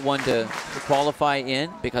difficult one to qualify in,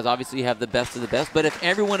 because obviously you have the best of the best. But if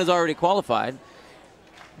everyone is already qualified,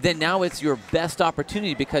 then now it's your best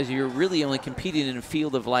opportunity, because you're really only competing in a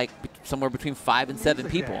field of like somewhere between 5 and 7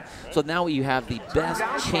 people. So now you have the best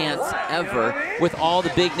chance ever with all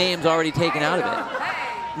the big names already taken out of it.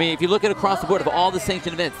 I mean, if you look at across the board of all the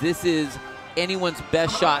sanctioned events, this is anyone's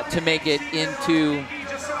best shot to make it into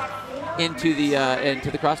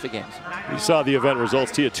the CrossFit Games. You saw the event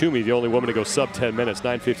results. Tia Toomey, the only woman to go sub 10 minutes,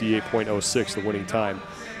 9:58.06, the winning time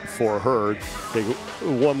for her. Take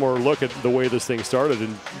one more look at the way this thing started,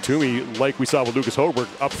 and Toomey, like we saw with Lucas Hoberg,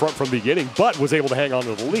 up front from the beginning, but was able to hang on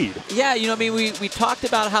to the lead. Yeah, you know, I mean, we talked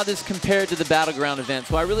about how this compared to the Battleground event,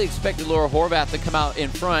 so I really expected Laura Horvath to come out in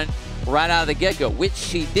front right out of the get-go, which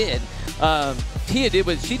she did. Tia did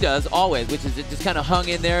what she does always, which is it just kind of hung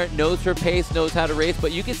in there, knows her pace, knows how to race,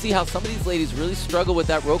 but you can see how some of these ladies really struggle with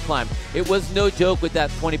that rope climb. It was no joke with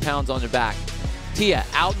that 20 pounds on their back. Tia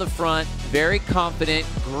out in the front, very confident,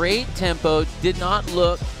 great tempo, did not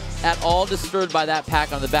look at all disturbed by that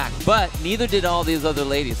pack on the back, but neither did all these other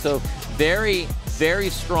ladies. So very, very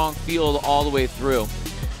strong field all the way through.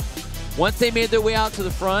 Once they made their way out to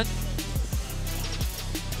the front,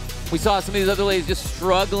 we saw some of these other ladies just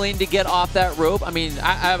struggling to get off that rope. I mean,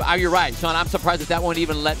 you're right, Sean. I'm surprised that one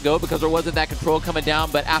even let go, because there wasn't that control coming down.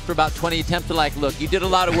 But after about 20 attempts, they're like, look, you did a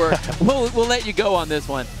lot of work. We'll let you go on this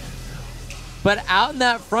one. But out in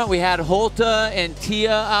that front, we had Holta and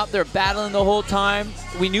Tia out there battling the whole time.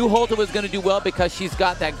 We knew Holta was going to do well because she's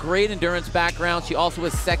got that great endurance background. She also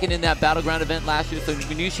was second in that Battleground event last year, so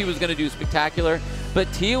we knew she was going to do spectacular.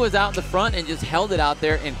 But Tia was out in the front and just held it out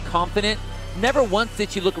there and confident. Never once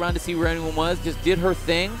did she look around to see where anyone was, just did her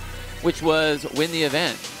thing, which was win the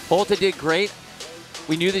event. Holta did great.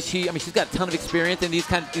 we knew that she's got a ton of experience in these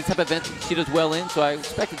type of events she does well in, so I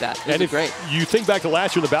expected that. And if great. You think back to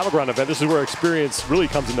last year in the Battleground event, this is where experience really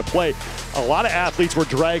comes into play. A lot of athletes were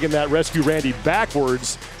dragging that Rescue Randy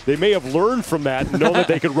backwards. They may have learned from that and know that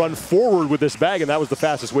they could run forward with this bag, and that was the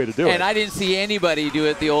fastest way to do it. And I didn't see anybody do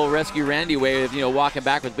it the old Rescue Randy way of, walking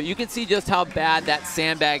backwards. But you can see just how bad that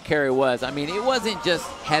sandbag carry was. I mean, it wasn't just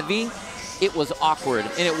heavy, it was awkward.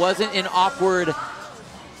 And it wasn't an awkward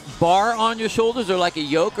bar on your shoulders or like a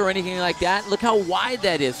yoke or anything like that. Look how wide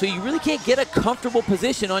that is. So you really can't get a comfortable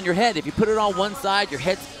position on your head. If you put it on one side, your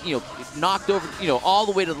head's, knocked over, all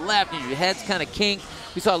the way to the left, and your head's kind of kinked.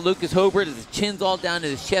 We saw Lucas Hobart, his chin's all down to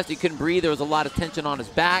his chest. He couldn't breathe. There was a lot of tension on his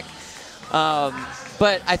back.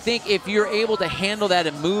 But I think if you're able to handle that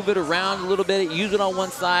and move it around a little bit, use it on one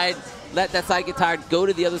side, let that side get tired, go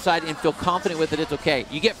to the other side, and feel confident with it, it's okay.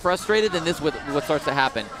 You get frustrated, and this is what starts to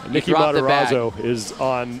happen. Nikki Matarazzo is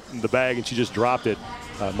on the bag, and she just dropped it.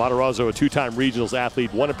 Matarazzo, a two-time regionals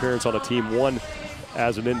athlete, one appearance on a team, one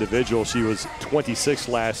as an individual. She was 26th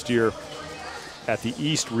last year at the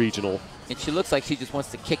East Regional. And she looks like she just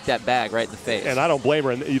wants to kick that bag right in the face. And I don't blame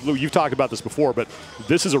her. And you've talked about this before, but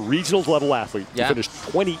this is a regionals level athlete. Yeah. She finished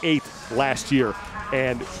 28th last year.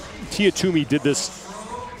 And Tia Toomey did this.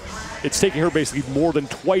 It's taking her basically more than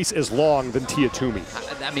twice as long than Tia Toomey.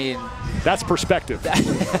 I mean, that's perspective.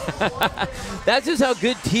 That's just how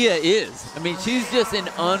good Tia is. I mean, she's just an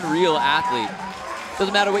unreal athlete.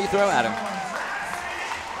 Doesn't matter what you throw at her.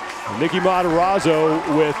 Nikki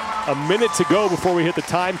Matarazzo, with a minute to go before we hit the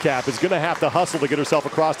time cap, is going to have to hustle to get herself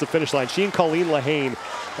across the finish line. She and Colleen Lahane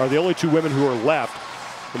are the only two women who are left.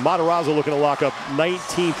 And Matarazzo looking to lock up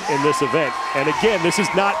 19th in this event. And again, this is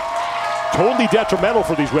not totally detrimental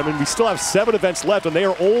for these women. We still have 7 events left, and they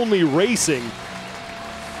are only racing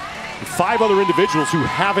 5 other individuals who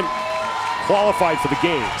haven't qualified for the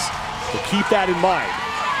games. So keep that in mind.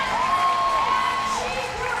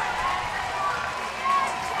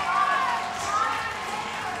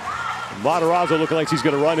 Matarazzo looking like she's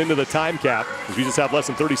going to run into the time cap because we just have less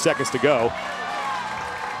than 30 seconds to go.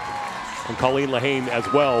 And Colleen Lahane as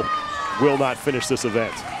well will not finish this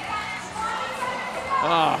event.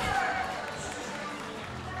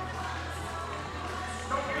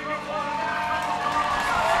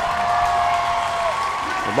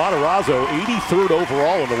 Matarazzo, 83rd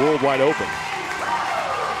overall in the Worldwide Open.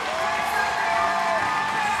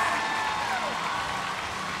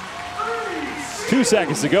 Two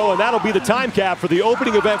seconds to go, and that'll be the time cap for the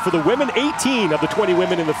opening event for the women. 18 of the 20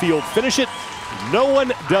 women in the field finish it. No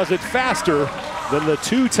one does it faster than the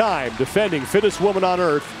two-time defending fittest woman on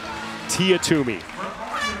earth, Tia Toomey.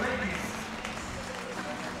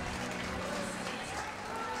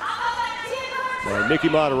 Nikki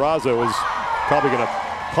Matarazzo is probably going to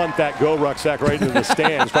punt that GoRuck sack right into the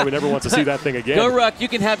stands. Probably never wants to see that thing again. GoRuck, you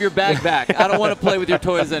can have your bag back. I don't want to play with your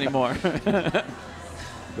toys anymore.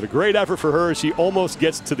 But a great effort for her. She almost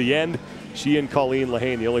gets to the end. She and Colleen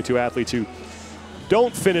Lahane, the only two athletes who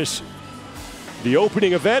don't finish the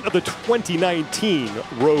opening event of the 2019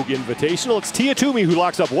 Rogue Invitational. It's Tia Toomey who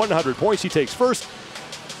locks up 100 points. She takes first.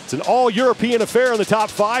 It's an all-European affair in the top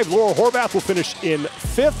 5. Laura Horvath will finish in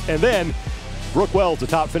 5th. And then Brooke Wells, the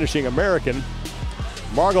top finishing American.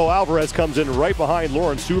 Margot Alvarez comes in right behind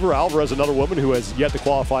Lauren Suver. Alvarez, another woman who has yet to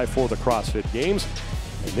qualify for the CrossFit Games.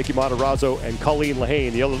 And Nikki Matarazzo and Colleen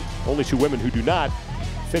Lahane, the only two women who do not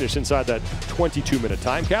finish inside that 22-minute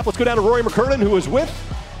time cap. Let's go down to Rory McKernan, who is with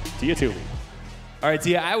Tia Toomey. All right,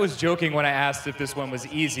 Tia, I was joking when I asked if this one was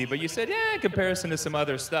easy, but you said, yeah, in comparison to some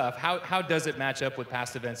other stuff. How does it match up with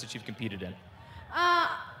past events that you've competed in?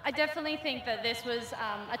 I definitely think that this was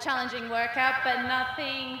a challenging workout, but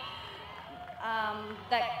nothing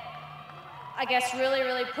that I guess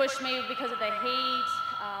really pushed me because of the heat.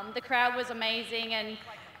 The crowd was amazing, and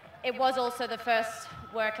it was also the first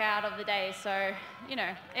workout of the day, so,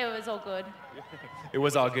 it was all good. It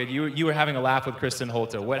was all good. You were having a laugh with Kristen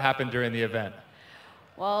Holter. What happened during the event?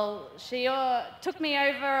 Well, she took me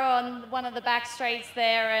over on one of the back straights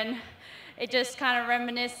there, and it just kind of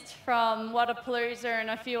reminisced from Wodapalooza and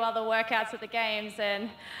a few other workouts at the games, and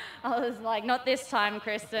I was like, not this time,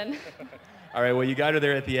 Kristen. All right, well, you got her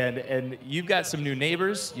there at the end, and you've got some new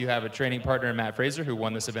neighbors. You have a training partner in Matt Fraser, who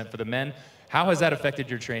won this event for the men. How has that affected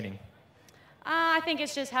your training? I think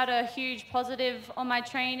it's just had a huge positive on my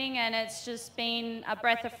training, and it's just been a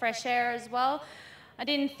breath of fresh air as well. I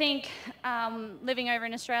didn't think, living over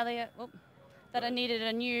in Australia, that I needed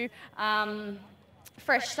a new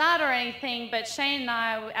fresh start or anything, but Shane and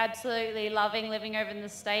I were absolutely loving living over in the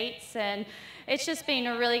States, and it's just been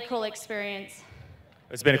a really cool experience.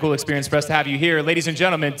 It's been a cool experience for us to have you here. Ladies and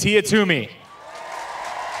gentlemen, Tia Toomey.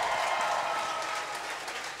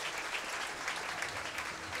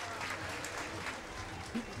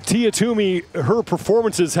 Tia Toomey, her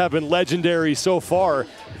performances have been legendary so far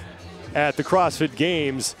at the CrossFit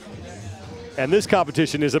Games. And this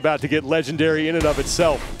competition is about to get legendary in and of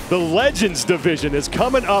itself. The Legends division is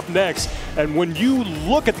coming up next. And when you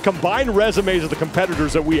look at the combined resumes of the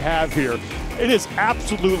competitors that we have here, it is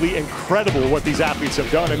absolutely incredible what these athletes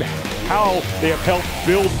have done and how they have helped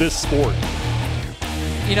build this sport.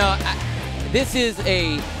 You know, this is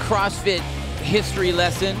a CrossFit history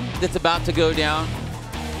lesson that's about to go down.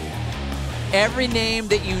 Every name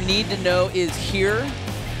that you need to know is here.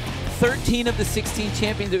 13 of the 16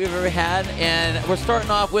 champions that we've ever had, and we're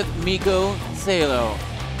starting off with Mikko Salo.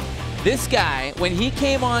 This guy, when he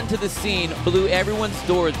came onto the scene, blew everyone's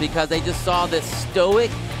doors because they just saw this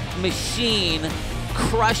stoic machine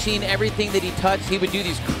crushing everything that he touched. He would do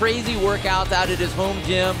these crazy workouts out at his home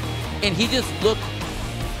gym, and he just looked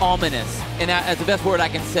ominous, and that's the best word I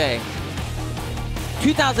can say.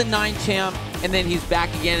 2009 champ, and then he's back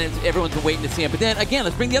again, and everyone's been waiting to see him. But then again,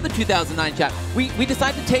 let's bring the other 2009 champ. We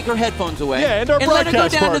decided to take her headphones away, and let her go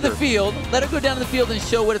down partner to the field. Let her go down to the field and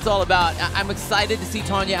show what it's all about. I'm excited to see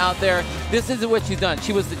Tanya out there. This is what she's done.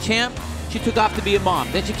 She was the champ. She took off to be a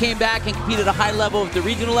mom. Then she came back and competed at a high level at the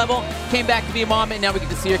regional level, came back to be a mom, and now we get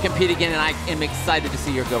to see her compete again, and I am excited to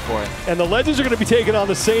see her go for it. And the Legends are going to be taking on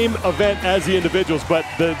the same event as the individuals, but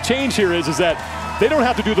the change here is that they don't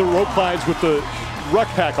have to do the rope climbs with the Ruck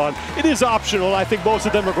pack on. It is optional. I think most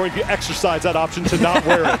of them are going to exercise that option to not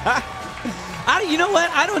wear it. You know what?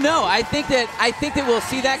 I don't know. I think that we'll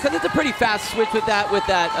see that because it's a pretty fast switch with that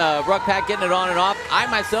Ruck pack, getting it on and off. I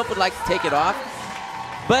myself would like to take it off.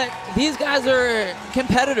 But these guys are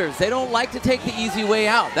competitors. They don't like to take the easy way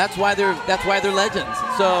out. That's why they're legends.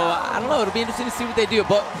 So I don't know. It'll be interesting to see what they do.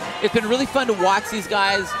 But it's been really fun to watch these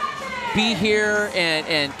guys be here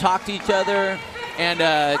and talk to each other. And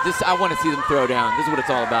I want to see them throw down. This is what it's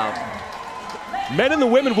all about. Men and the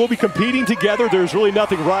women will be competing together. There's really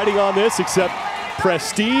nothing riding on this except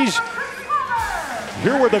prestige.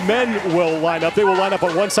 Here where the men will line up. They will line up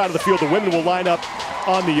on one side of the field. The women will line up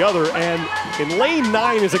on the other. And in lane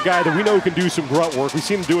 9 is a guy that we know can do some grunt work. We've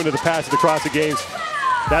seen him doing it in the past at the CrossFit Games.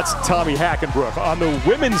 That's Tommy Hackenbrook. On the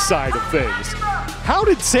women's side of things, how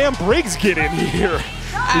did Sam Briggs get in here?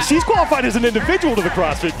 She's qualified as an individual to the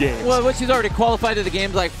CrossFit Games. Well, she's already qualified to the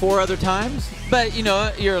games like 4 other times. But, you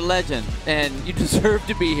know, you're a legend, and you deserve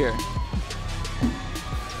to be here.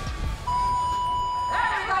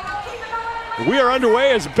 We are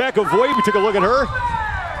underway as Becca Voigt. We took a look at her.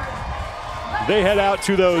 They head out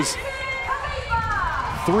to those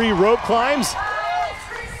 3 rope climbs.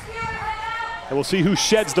 And we'll see who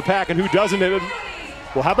sheds the pack and who doesn't.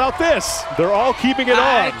 Well, how about this? They're all keeping it on.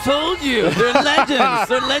 I told you, they're legends.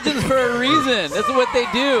 They're legends for a reason. This is what they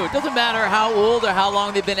do. It doesn't matter how old or how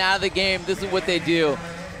long they've been out of the game. This is what they do.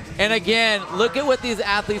 And again, look at what these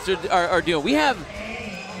athletes are doing. We have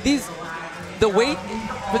the weight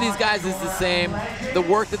for these guys is the same. The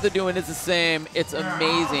work that they're doing is the same. It's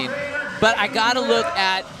amazing. But I got to look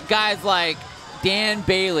at guys like Dan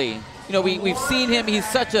Bailey. You know, we've seen him. He's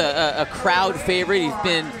such a crowd favorite. He's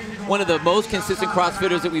been one of the most consistent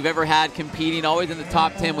CrossFitters that we've ever had competing, always in the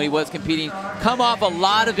top 10 when he was competing. Come off a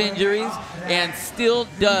lot of injuries and still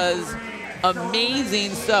does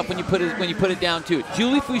amazing stuff when you put it down to it.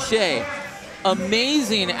 Julie Fouché,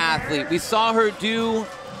 amazing athlete. We saw her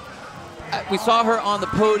on the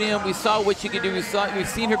podium. We saw what she could do. We've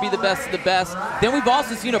seen her be the best of the best. Then we've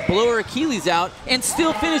also seen her blow her Achilles out and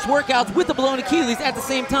still finish workouts with the blown Achilles at the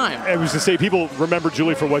same time. I was going to say, people remember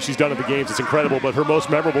Julie for what she's done at the games. It's incredible, but her most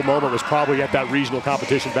memorable moment was probably at that regional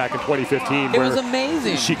competition back in 2015. It was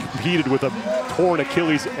amazing. She competed with a torn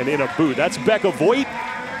Achilles and in a boot. That's Becca Voigt.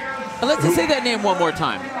 Let's just say that name one more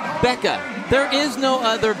time. Becca. There is no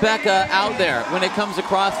other Becca out there when it comes to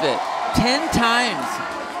CrossFit. 10 times.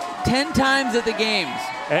 10 times at the games.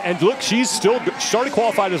 And look, she's already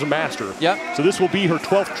qualified as a master. Yep. So this will be her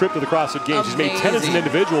 12th trip to the CrossFit Games. She's made 10 as an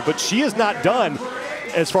individual, but she is not done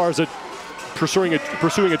as far as pursuing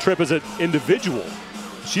a trip as an individual.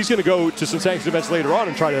 She's going to go to some sanctioned events later on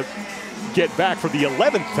and try to get back for the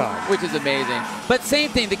 11th time. Which is amazing. But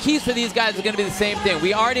same thing, the keys for these guys are going to be the same thing.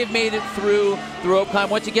 We already have made it through the rope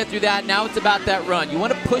climb. Once you get through that, now it's about that run. You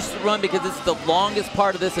want to push the run because it's the longest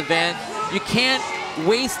part of this event. You can't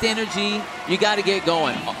waste energy. You got to get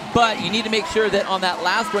going. But you need to make sure that on that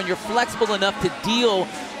last run, you're flexible enough to deal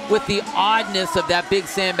with the oddness of that big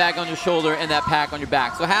sandbag on your shoulder and that pack on your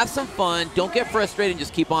back. So have some fun. Don't get frustrated and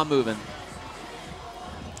just keep on moving.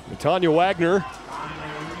 Tanya Wagner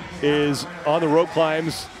is on the rope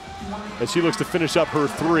climbs as she looks to finish up her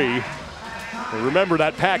 3. And remember,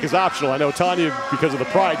 that pack is optional. I know Tanya, because of the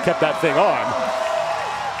pride, kept that thing on.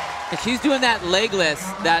 And she's doing that legless,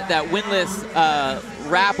 that windlass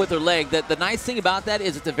wrap with her leg. The nice thing about that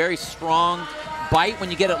is it's a very strong bite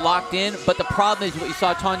when you get it locked in, but the problem is what you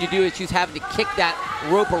saw Tanya do is she's having to kick that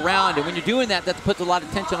rope around, and when you're doing that, that puts a lot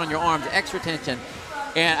of tension on your arms, extra tension.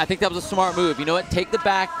 And I think that was a smart move. You know what? Take that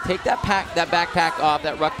backpack off,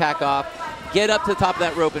 that ruck pack off, get up to the top of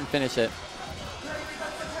that rope and finish it.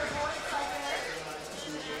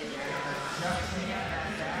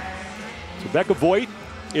 So Becca Voigt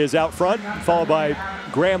is out front, followed by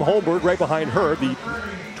Graham Holmberg right behind her, the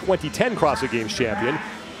 2010 CrossFit Games champion,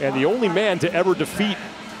 and the only man to ever defeat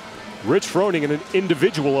Rich Froning in an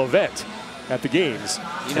individual event at the Games.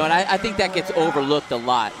 You know, and I think that gets overlooked a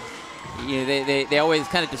lot. You know, they always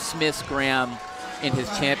kind of dismiss Graham in his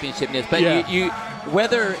championshipness, but yeah.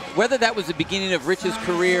 Whether that was the beginning of Rich's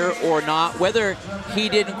career or not, whether he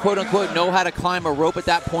didn't quote unquote know how to climb a rope at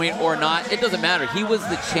that point or not, it doesn't matter. He was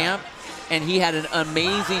the champ, and he had an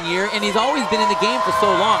amazing year, and he's always been in the game for so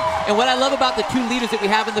long. And what I love about the two leaders that we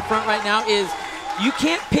have in the front right now is you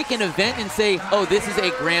can't pick an event and say, oh, this is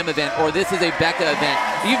a Graham event or this is a Becca event.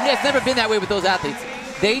 It's never been that way with those athletes.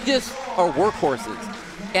 They just are workhorses.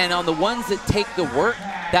 And on the ones that take the work,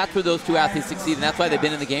 that's where those two athletes succeed, and that's why they've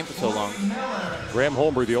been in the game for so long. Graham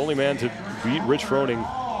Holmberg, the only man to beat Rich Froning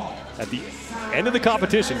at the end of the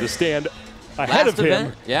competition to stand ahead of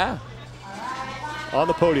him. Yeah. On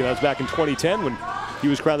the podium. That was back in 2010 when he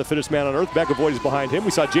was crowned the fittest man on earth. Becca Voigt is behind him.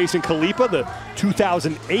 We saw Jason Kalipa, the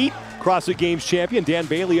 2008 CrossFit Games champion. Dan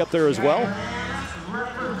Bailey up there as well.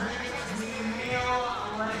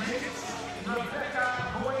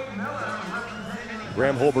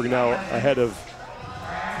 Graham Holmberg now ahead of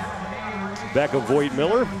Becca Voigt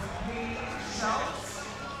Miller.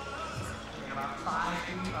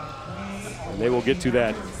 And they will get to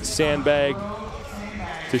that sandbag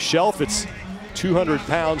to shelf. It's 200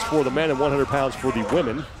 pounds for the men and 100 pounds for the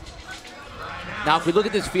women. Now, if we look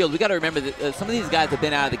at this field, we got to remember that some of these guys have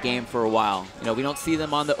been out of the game for a while. You know, we don't see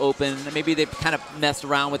them on the open. Maybe they've kind of messed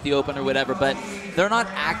around with the open or whatever, but they're not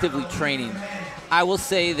actively training. I will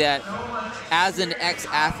say that as an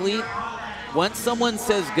ex-athlete, once someone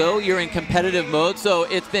says go, you're in competitive mode. So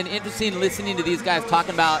it's been interesting listening to these guys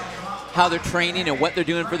talking about how they're training and what they're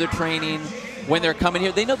doing for their training when they're coming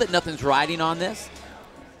here. They know that nothing's riding on this,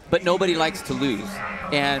 but nobody likes to lose.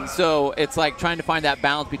 And so it's like trying to find that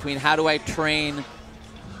balance between how do I train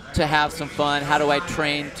to have some fun, how do I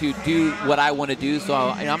train to do what I want to do. So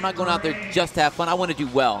I'm not going out there just to have fun. I want to do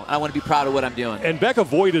well. I want to be proud of what I'm doing. And Becca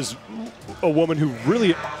Voigt is a woman who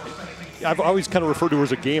really, I've always kind of referred to her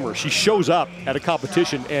as a gamer. She shows up at a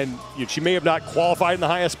competition, and she may have not qualified in the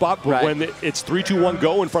highest spot, but when it's 3, 2, 1,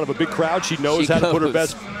 go in front of a big crowd, she knows how to put her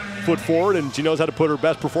best foot forward, and she knows how to put her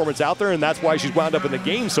best performance out there, and that's why she's wound up in the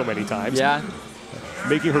game so many times. Yeah.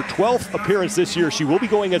 Making her 12th appearance this year. She will be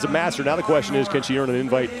going as a master. Now the question is, can she earn an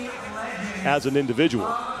invite as an individual?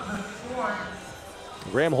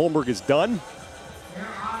 Graham Holmberg is done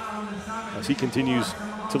as he continues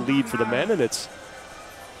to lead for the men, and it's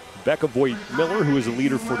Becca Voigt Miller who is the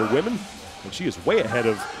leader for the women, and she is way ahead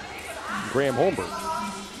of Graham Holmberg.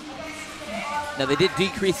 Now they did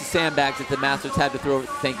decrease the sandbags that the Masters had to throw.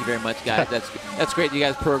 Thank you very much, guys. That's great. You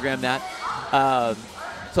guys programmed that.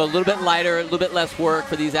 So a little bit lighter, a little bit less work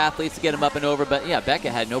for these athletes to get them up and over. But yeah, Becca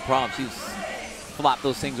had no problem. She's flopped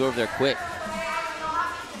those things over there quick.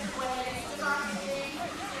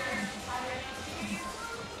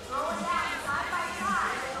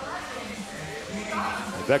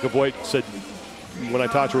 Becca Voigt said, when I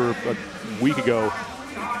talked to her a week ago,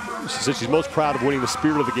 she said she's most proud of winning the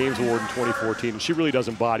Spirit of the Games Award in 2014, and she really does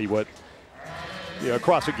embody what a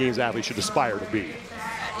CrossFit Games athlete should aspire to be.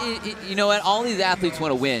 You know what? All these athletes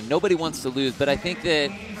want to win. Nobody wants to lose, but I think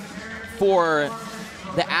that for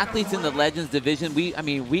the athletes in the Legends division,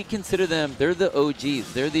 we consider them, they're the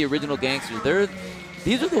OGs. They're the original gangsters.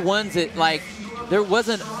 These are the ones that, like, there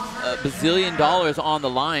wasn't a bazillion dollars on the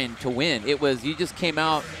line to win. It was you just came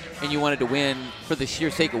out and you wanted to win for the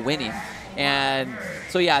sheer sake of winning. And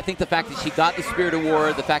so, yeah, I think the fact that she got the Spirit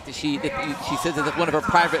Award, the fact that she says that it's one of her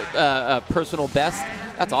private, personal bests,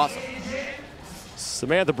 that's awesome.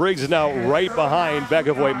 Samantha Briggs is now right behind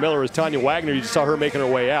Becca Voigt Miller as Tanya Wagner. You just saw her making her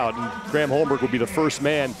way out. And Graham Holmberg will be the first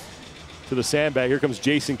man to the sandbag. Here comes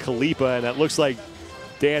Jason Kalipa, and that looks like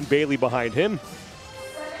Dan Bailey behind him.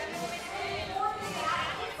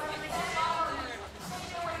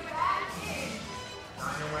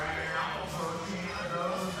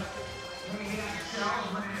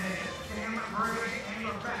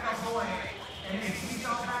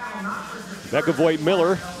 Becca Voigt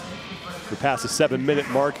Miller, we pass the 7-minute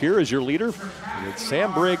mark here as your leader. And it's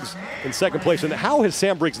Sam Briggs in second place. And how has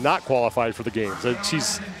Sam Briggs not qualified for the games?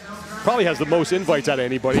 She's Probably has the most invites out of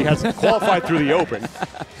anybody. Has qualified through the Open.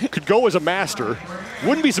 Could go as a master.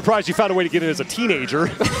 Wouldn't be surprised you found a way to get in as a teenager.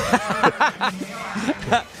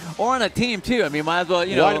 Or on a team, too. I mean, might as well,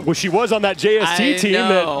 you know. Well, she was on that JST team.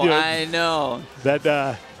 I know.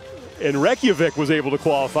 That and Reykjavik was able to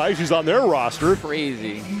qualify. She's on their roster.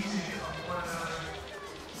 Crazy.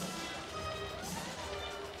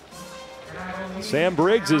 Sam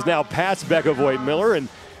Briggs is now past Becca Voigt-Miller, and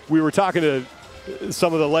we were talking to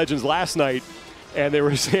some of the legends last night, and they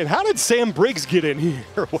were saying, how did Sam Briggs get in here?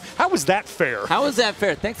 How was that fair? How was that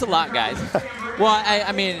fair? Thanks a lot, guys. Well,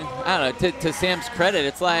 I mean, I don't know. To Sam's credit,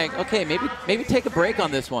 it's like, okay, maybe take a break on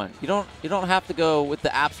this one. You don't have to go with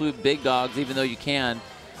the absolute big dogs, even though you can.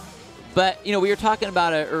 But you know, we were talking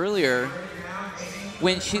about it earlier.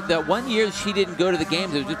 When that 1 year she didn't go to the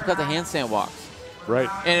games, it was just because of handstand walks. Right.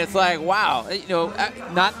 And it's like, wow, you know,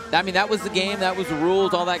 I mean, that was the game, that was the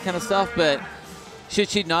rules, all that kind of stuff, but should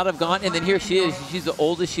she not have gone? And then here she is. She's the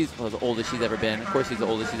oldest she's ever been. Of course she's the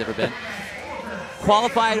oldest she's ever been.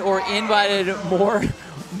 Qualified or invited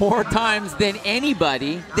more times than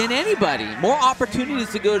anybody. More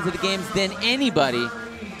opportunities to go to the games than anybody.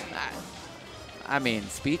 I mean,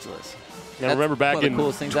 speechless. Now remember back in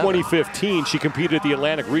 2015, she competed at the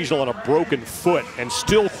Atlantic Regional on a broken foot and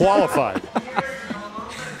still qualified.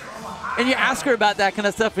 And you ask her about that kind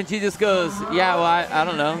of stuff, and she just goes, yeah, well, I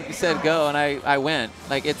don't know. You said go, and I went.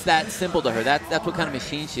 Like, it's that simple to her. That's what kind of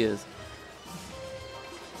machine she is.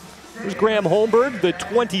 There's Graham Holmberg, the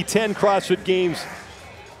 2010 CrossFit Games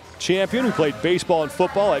champion who played baseball and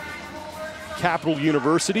football at Capital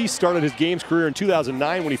University. Started his games career in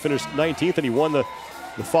 2009 when he finished 19th, and he won the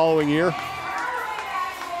following year.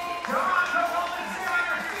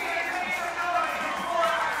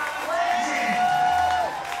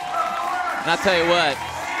 And I'll tell you what,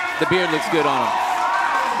 the beard looks good on him.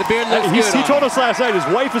 The beard looks good. He told us last night his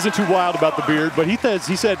wife isn't too wild about the beard, but he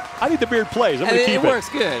said, I think the beard plays. I'm going to keep it. It works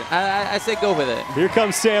good. I say go with it. Here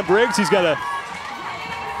comes Sam Briggs. He's got to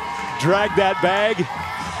drag that bag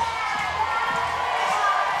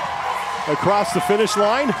across the finish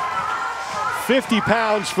line. 50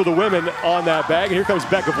 pounds for the women on that bag. And here comes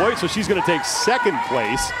Becca Voigt, so she's going to take second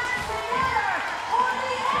place.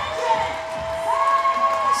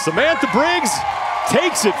 Samantha Briggs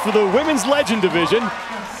takes it for the women's legend division.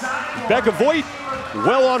 Becca Voigt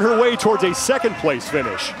well on her way towards a second place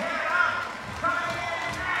finish.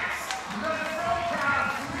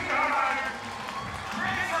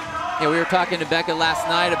 Yeah, we were talking to Becca last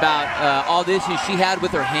night about all the issues she had with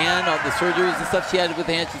her hand, all the surgeries and stuff she had with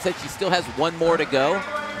the hand. She said she still has one more to go,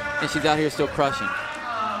 and she's out here still crushing.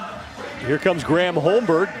 Here comes Graham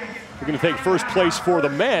Holmberg. We're going to take first place for the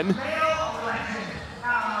men.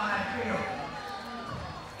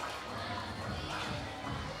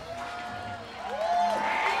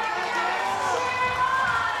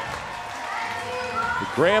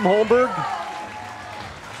 Graham Holmberg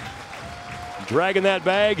dragging that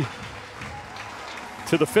bag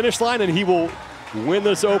to the finish line, and he will win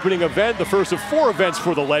this opening event, the first of 4 events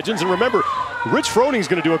for the Legends. And remember, Rich Froning's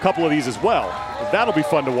going to do a couple of these as well. That'll be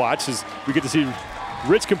fun to watch as we get to see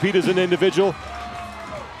Rich compete as an individual.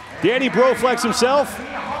 Danny Broflex himself,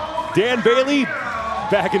 Dan Bailey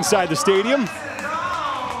back inside the stadium.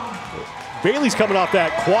 Bailey's coming off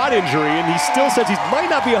that quad injury, and he still says he might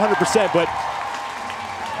not be 100%, but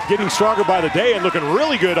getting stronger by the day and looking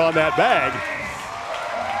really good on that bag.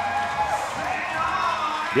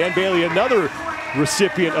 Dan Bailey, another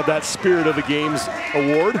recipient of that Spirit of the Games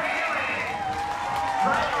award.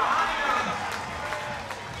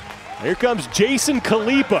 Here comes Jason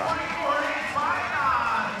Kalipa.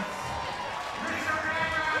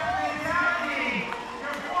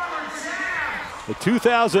 The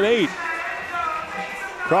 2008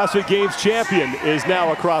 CrossFit Games champion is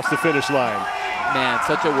now across the finish line. Man,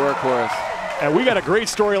 such a workhorse. And we got a great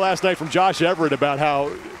story last night from Josh Everett about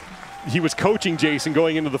how he was coaching Jason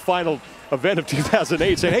going into the final event of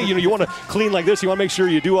 2008, saying, hey, you want to clean like this, you want to make sure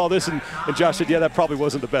you do all this, and Josh said, yeah, that probably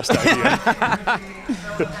wasn't the best idea.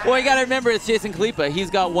 Well, you got to remember, it's Jason Kalipa. He's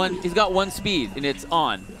got one speed, and it's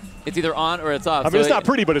on. It's either on or it's off. I mean, so it's not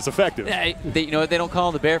pretty, but it's effective. Yeah, they don't call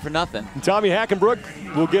him the bear for nothing. Tommy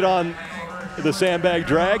Hackenbrook will get on the Sandbag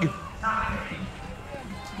Drag.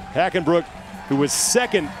 Hackenbrook, who was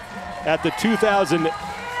second at the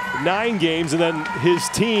 2009 games, and then his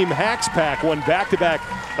team, Hackspack, won back-to-back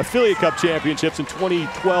Affiliate Cup championships in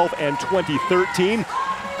 2012 and 2013.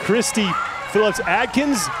 Christy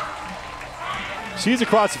Phillips-Adkins, she's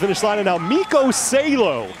across the finish line, and now Miko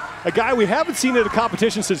Salo, a guy we haven't seen at a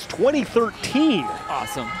competition since 2013.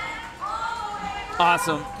 Awesome.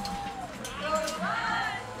 Awesome.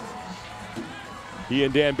 He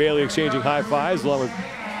and Dan Bailey exchanging high fives along with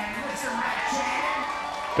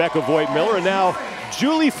Becca Voigt-Miller, and now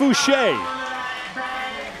Julie Fouché.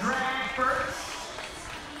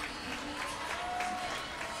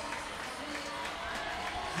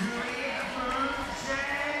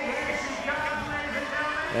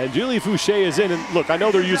 And Julie Fouché is in, and look, I know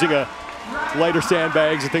they're using a lighter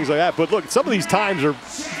sandbags and things like that, but look, some of these times are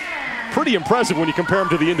pretty impressive when you compare them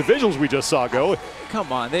to the individuals we just saw go.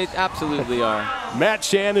 Come on, they absolutely are. Matt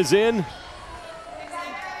Chan is in.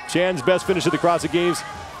 Chan's best finish at the CrossFit Games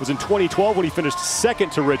was in 2012 when he finished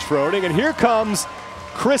second to Rich Froning. And here comes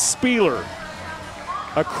Chris Spieler,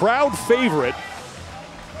 a crowd favorite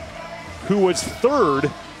who was third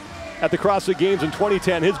at the CrossFit Games in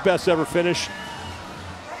 2010, his best ever finish.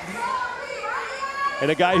 And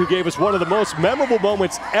a guy who gave us one of the most memorable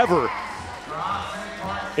moments ever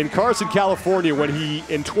in Carson, California, when he,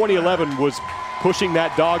 in 2011, was pushing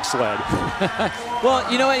that dog sled.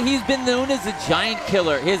 Well, you know what? He's been known as a giant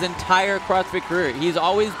killer his entire CrossFit career. He's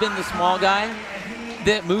always been the small guy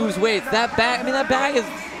that moves weights. That bag, I mean, that bag is,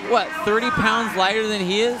 what, 30 pounds lighter than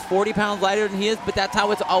he is, 40 pounds lighter than he is, but that's how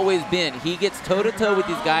it's always been. He gets toe-to-toe with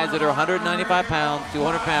these guys that are 195 pounds,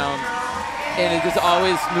 200 pounds, and it just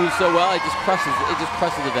always moves so well. It just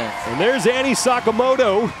crushes events. And there's Annie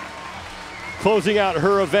Sakamoto closing out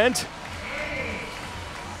her event.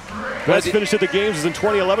 Best finish at the Games was in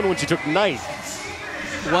 2011 when she took ninth.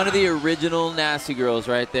 One of the original nasty girls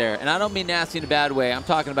right there. And I don't mean nasty in a bad way. I'm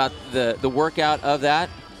talking about the workout of that.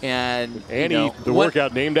 And Annie, you know, the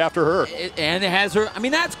workout named after her. And it has her, I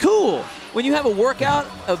mean, that's cool. When you have a workout,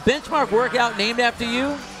 a benchmark workout named after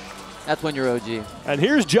you, that's when you're OG. And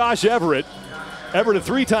here's Josh Everett. Everett, a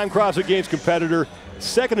three-time CrossFit Games competitor,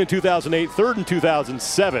 second in 2008, third in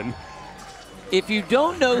 2007. If you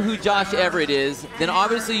don't know who Josh Everett is, then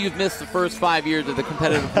obviously you've missed the first 5 years of the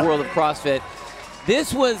competitive world of CrossFit.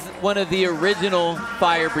 This was one of the original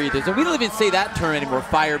fire breathers. And we don't even say that term anymore,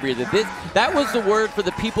 fire breather. That was the word for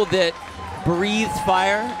the people that breathed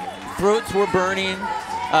fire, throats were burning,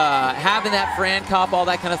 having that Fran cop, all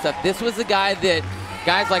that kind of stuff. This was the guy that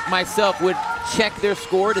guys like myself would check their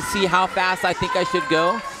score to see how fast I think I should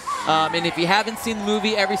go. And if you haven't seen the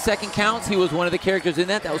movie Every Second Counts, he was one of the characters in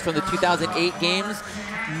that. That was from the 2008 Games.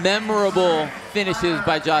 Memorable finishes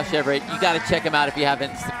by Josh Everett. You got to check him out if you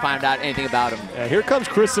haven't found out anything about him. And here comes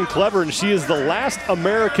Kristen Clever, and she is the last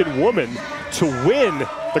American woman to win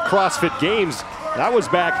the CrossFit Games. That was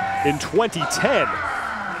back in 2010.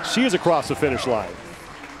 She is across the finish line.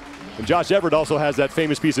 And Josh Everett also has that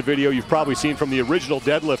famous piece of video you've probably seen from the original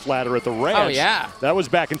deadlift ladder at the ranch. Oh, yeah. That was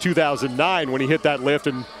back in 2009 when he hit that lift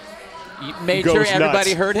and made sure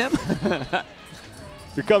everybody heard him.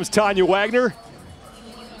 Here comes Tanya Wagner,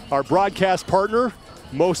 our broadcast partner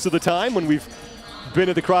most of the time when we've been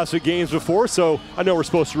at the CrossFit Games before, so I know we're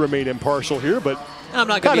supposed to remain impartial here, but I'm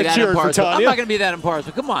not going to be that impartial. I'm not going to be that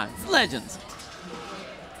impartial. Come on, it's legends.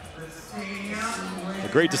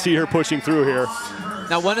 Great to see her pushing through here.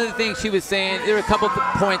 Now, one of the things she was saying, there were a couple of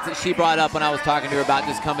points that she brought up when I was talking to her about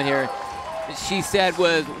just coming here. She said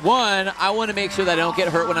was, one, I want to make sure that I don't get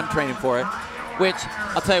hurt when I'm training for it, which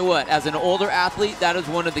I'll tell you what, as an older athlete, that is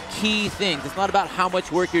one of the key things. It's not about how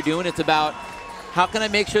much work you're doing. It's about how can I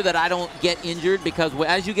make sure that I don't get injured, because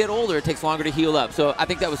as you get older, it takes longer to heal up. So I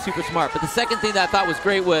think that was super smart. But the second thing that I thought was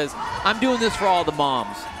great was, I'm doing this for all the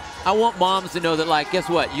moms. I want moms to know that, like, guess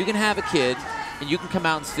what? You can have a kid, and you can come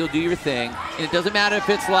out and still do your thing. And it doesn't matter if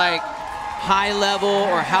it's like high level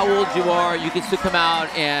or how old you are, you can still come out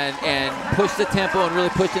and push the tempo and really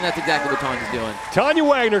push, and that's exactly what Tanya's doing. Tanya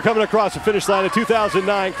Wagner coming across the finish line, a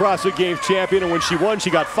 2009 CrossFit Games champion, and when she won, she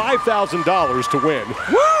got $5,000 to win.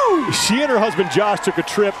 Woo! She and her husband Josh took a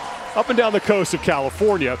trip up and down the coast of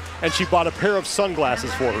California, and she bought a pair of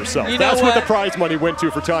sunglasses for herself. You know That's what the prize money went to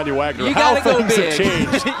for Tanya Wagner. You gotta go things big. have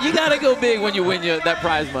changed. You gotta go big when you win that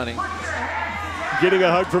prize money. Getting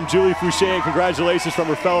a hug from Julie Fouché, and congratulations from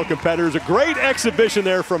her fellow competitors. A great exhibition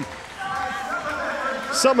there from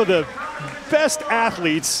some of the best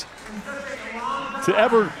athletes to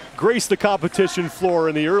ever grace the competition floor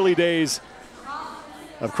in the early days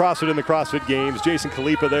of CrossFit and the CrossFit Games. Jason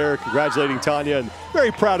Khalipa there congratulating Tanya, and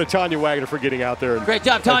very proud of Tanya Wagner for getting out there and, great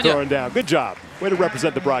job, Tanya. throwing down. Good job. Way to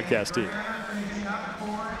represent the broadcast team.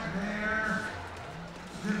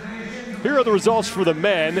 Here are the results for the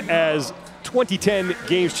men as 2010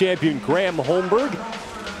 Games champion Graham Holmberg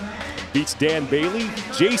beats Dan Bailey.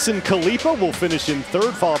 Jason Khalipa will finish in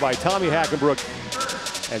third, followed by Tommy Hackenbrook.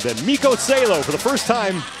 And then Miko Salo for the first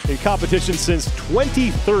time in competition since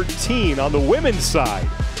 2013 on the women's side.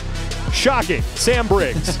 Shocking, Sam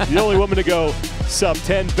Briggs, the only woman to go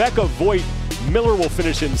sub-10. Becca Voigt-Miller will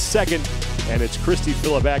finish in second. And it's Christy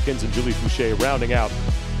Phillip-Atkins and Julie Fouché rounding out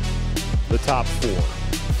the top 4.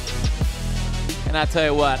 And I'll tell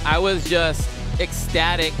you what, I was just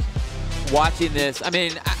ecstatic watching this. I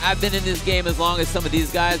mean, I've been in this game as long as some of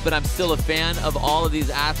these guys, but I'm still a fan of all of these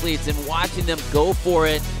athletes, and watching them go for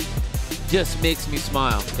it just makes me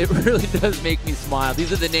smile. It really does make me smile.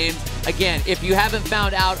 These are the names. Again, if you haven't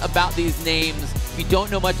found out about these names, if you don't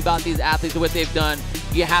know much about these athletes or what they've done,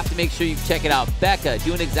 you have to make sure you check it out. Becca,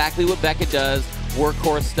 doing exactly what Becca does,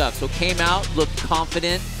 workhorse stuff. So came out, looked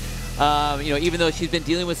confident. You know, even though she's been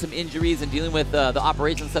dealing with some injuries and dealing with the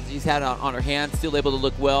operation stuff that she's had on her hands, still able to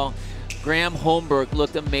look well. Graham Holmberg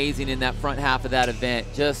looked amazing in that front half of that event.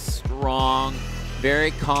 Just strong,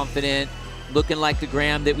 very confident, looking like the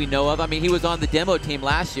Graham that we know of. I mean, he was on the demo team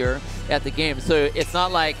last year at the game, so it's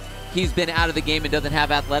not like he's been out of the game and doesn't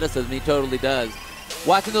have athleticism. He totally does.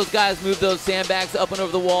 Watching those guys move those sandbags up and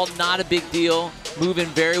over the wall, not a big deal. Moving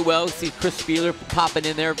very well. See Chris Spieler popping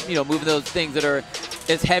in there, you know, moving those things that are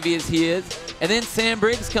as heavy as he is. And then Sam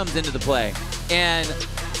Briggs comes into the play. And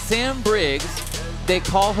Sam Briggs, they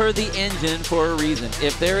call her the engine for a reason.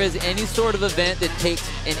 If there is any sort of event that takes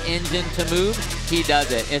an engine to move, he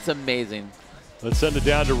does it. It's amazing. Let's send it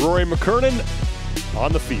down to Rory McKernan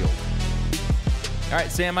on the field. All right,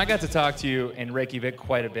 Sam, I got to talk to you in Reykjavik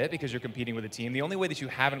quite a bit because you're competing with a team. The only way that you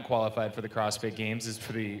haven't qualified for the CrossFit Games is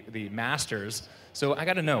for the Masters. So I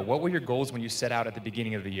got to know, what were your goals when you set out at the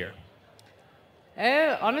beginning of the year?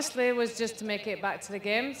 Honestly, it was just to make it back to the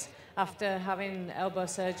Games after having elbow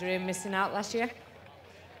surgery and missing out last year.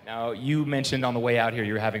 Now, you mentioned on the way out here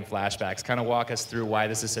you were having flashbacks. Kind of walk us through why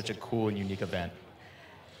this is such a cool and unique event.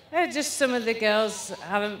 Just some of the girls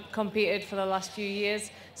haven't competed for the last few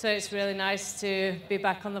years, so it's really nice to be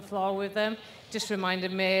back on the floor with them. Just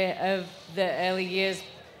reminded me of the early years,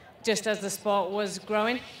 just as the sport was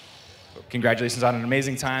growing. Congratulations on an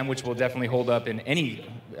amazing time, which will definitely hold up in any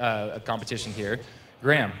competition here.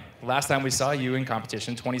 Graham, last time we saw you in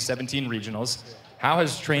competition, 2017 regionals. How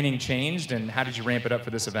has training changed, and how did you ramp it up for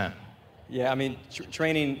this event? Yeah, I mean,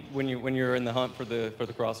 training when you're in the hunt for the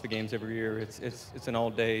CrossFit Games every year, it's an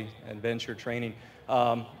all-day adventure training.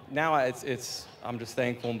 Now I'm just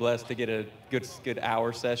thankful and blessed to get a good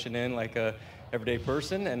hour session in, like a everyday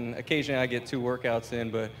person, and occasionally I get 2 workouts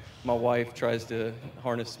in, but my wife tries to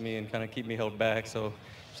harness me and kind of keep me held back. So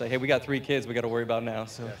she's like, hey, we got 3 kids we got to worry about now,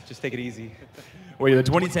 so just take it easy. Well, you're the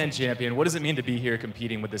 2010 champion. What does it mean to be here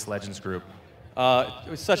competing with this Legends group? It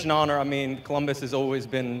was such an honor. I mean, Columbus has always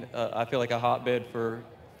been, I feel like, a hotbed for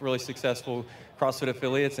really successful CrossFit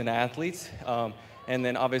affiliates and athletes. And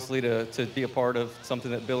then obviously to be a part of something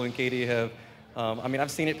that Bill and Katie have, I mean, I've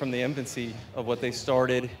seen it from the infancy of what they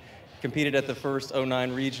started, competed at the first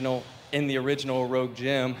 09 regional in the original Rogue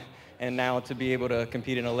gym, and now to be able to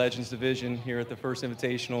compete in a Legends division here at the first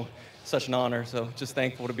Invitational, such an honor. So just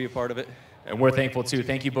thankful to be a part of it. And we're thankful too.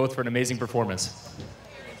 Thank you both for an amazing performance.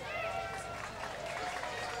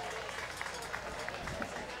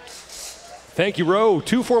 Thank you, Ro.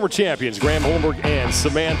 2 former champions, Graham Holmberg and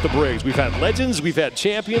Samantha Briggs. We've had legends, we've had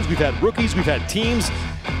champions, we've had rookies, we've had teams.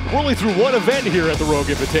 We're only through 1 event here at the Rogue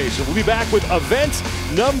Invitational. We'll be back with event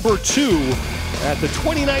number 2 at the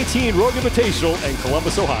 2019 Rogue Invitational in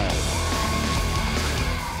Columbus, Ohio.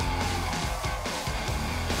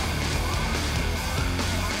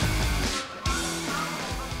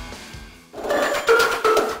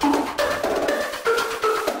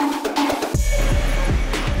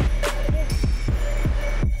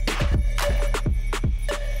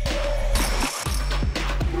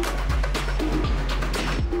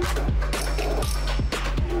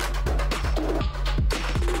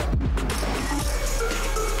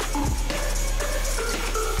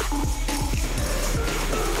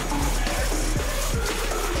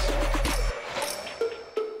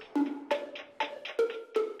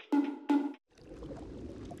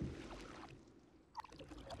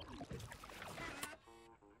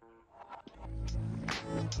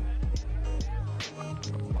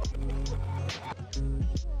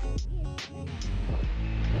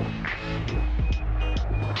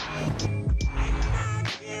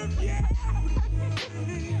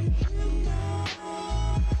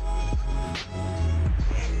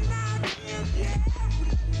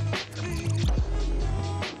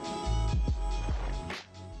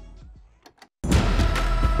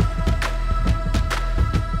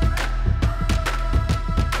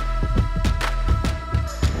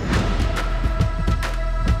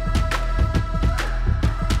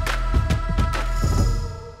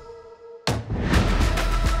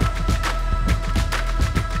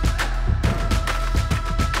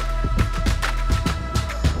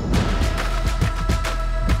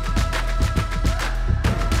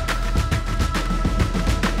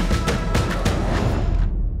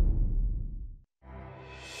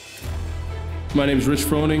 My name is Rich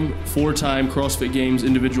Froning, 4-time CrossFit Games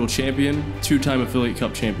individual champion, 2-time Affiliate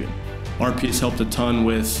Cup champion. RP has helped a ton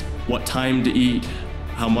with what time to eat,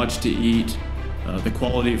 how much to eat, the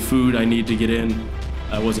quality of food I need to get in.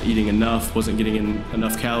 I wasn't eating enough, wasn't getting in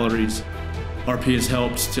enough calories. RP has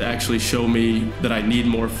helped to actually show me that I need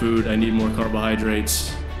more food, I need more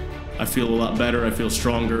carbohydrates. I feel a lot better, I feel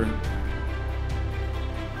stronger.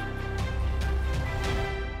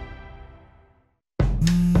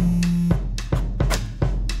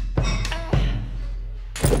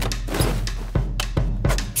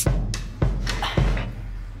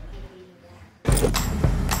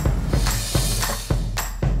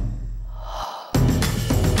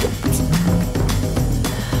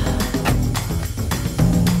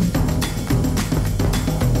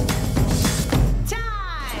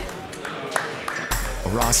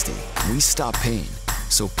 We stop pain,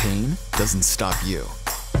 so pain doesn't stop you.